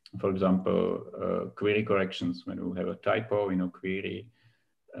 query corrections. When you have a typo in a query,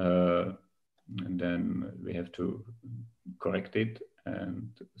 and then we have to correct it. And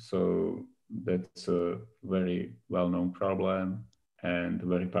so that's a very well-known problem and a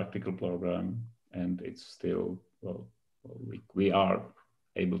very practical problem. And it's still, well, we are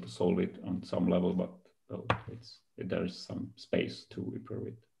able to solve it on some level, but well, there's some space to improve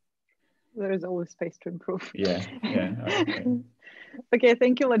it. There is always space to improve. Yeah. Okay,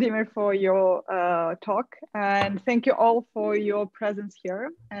 thank you, Vladimir, for your talk, and thank you all for your presence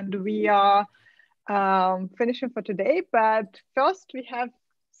here. And we are finishing for today, but first we have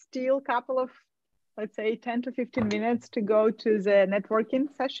still a couple of, let's say, 10 to 15 minutes to go to the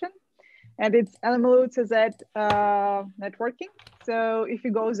networking session. And it's MLMU networking. So if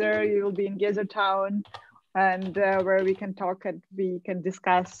you go there, you will be in Geyser Town, and where we can talk and we can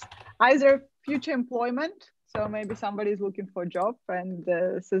discuss either future employment. So maybe somebody is looking for a job, and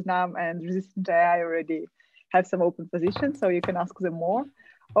Seznam and Resistant.AI already have some open positions, so you can ask them more,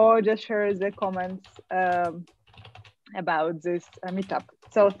 or just share the comments about this meetup.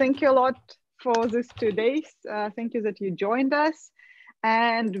 So thank you a lot for this 2 days. Thank you that you joined us.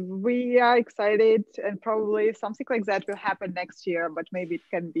 And we are excited, and probably something like that will happen next year, but maybe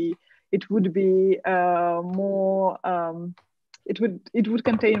it would be more, it would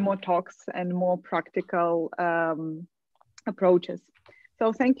contain more talks and more practical approaches.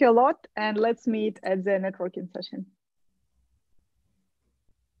 So thank you a lot, and let's meet at the networking session.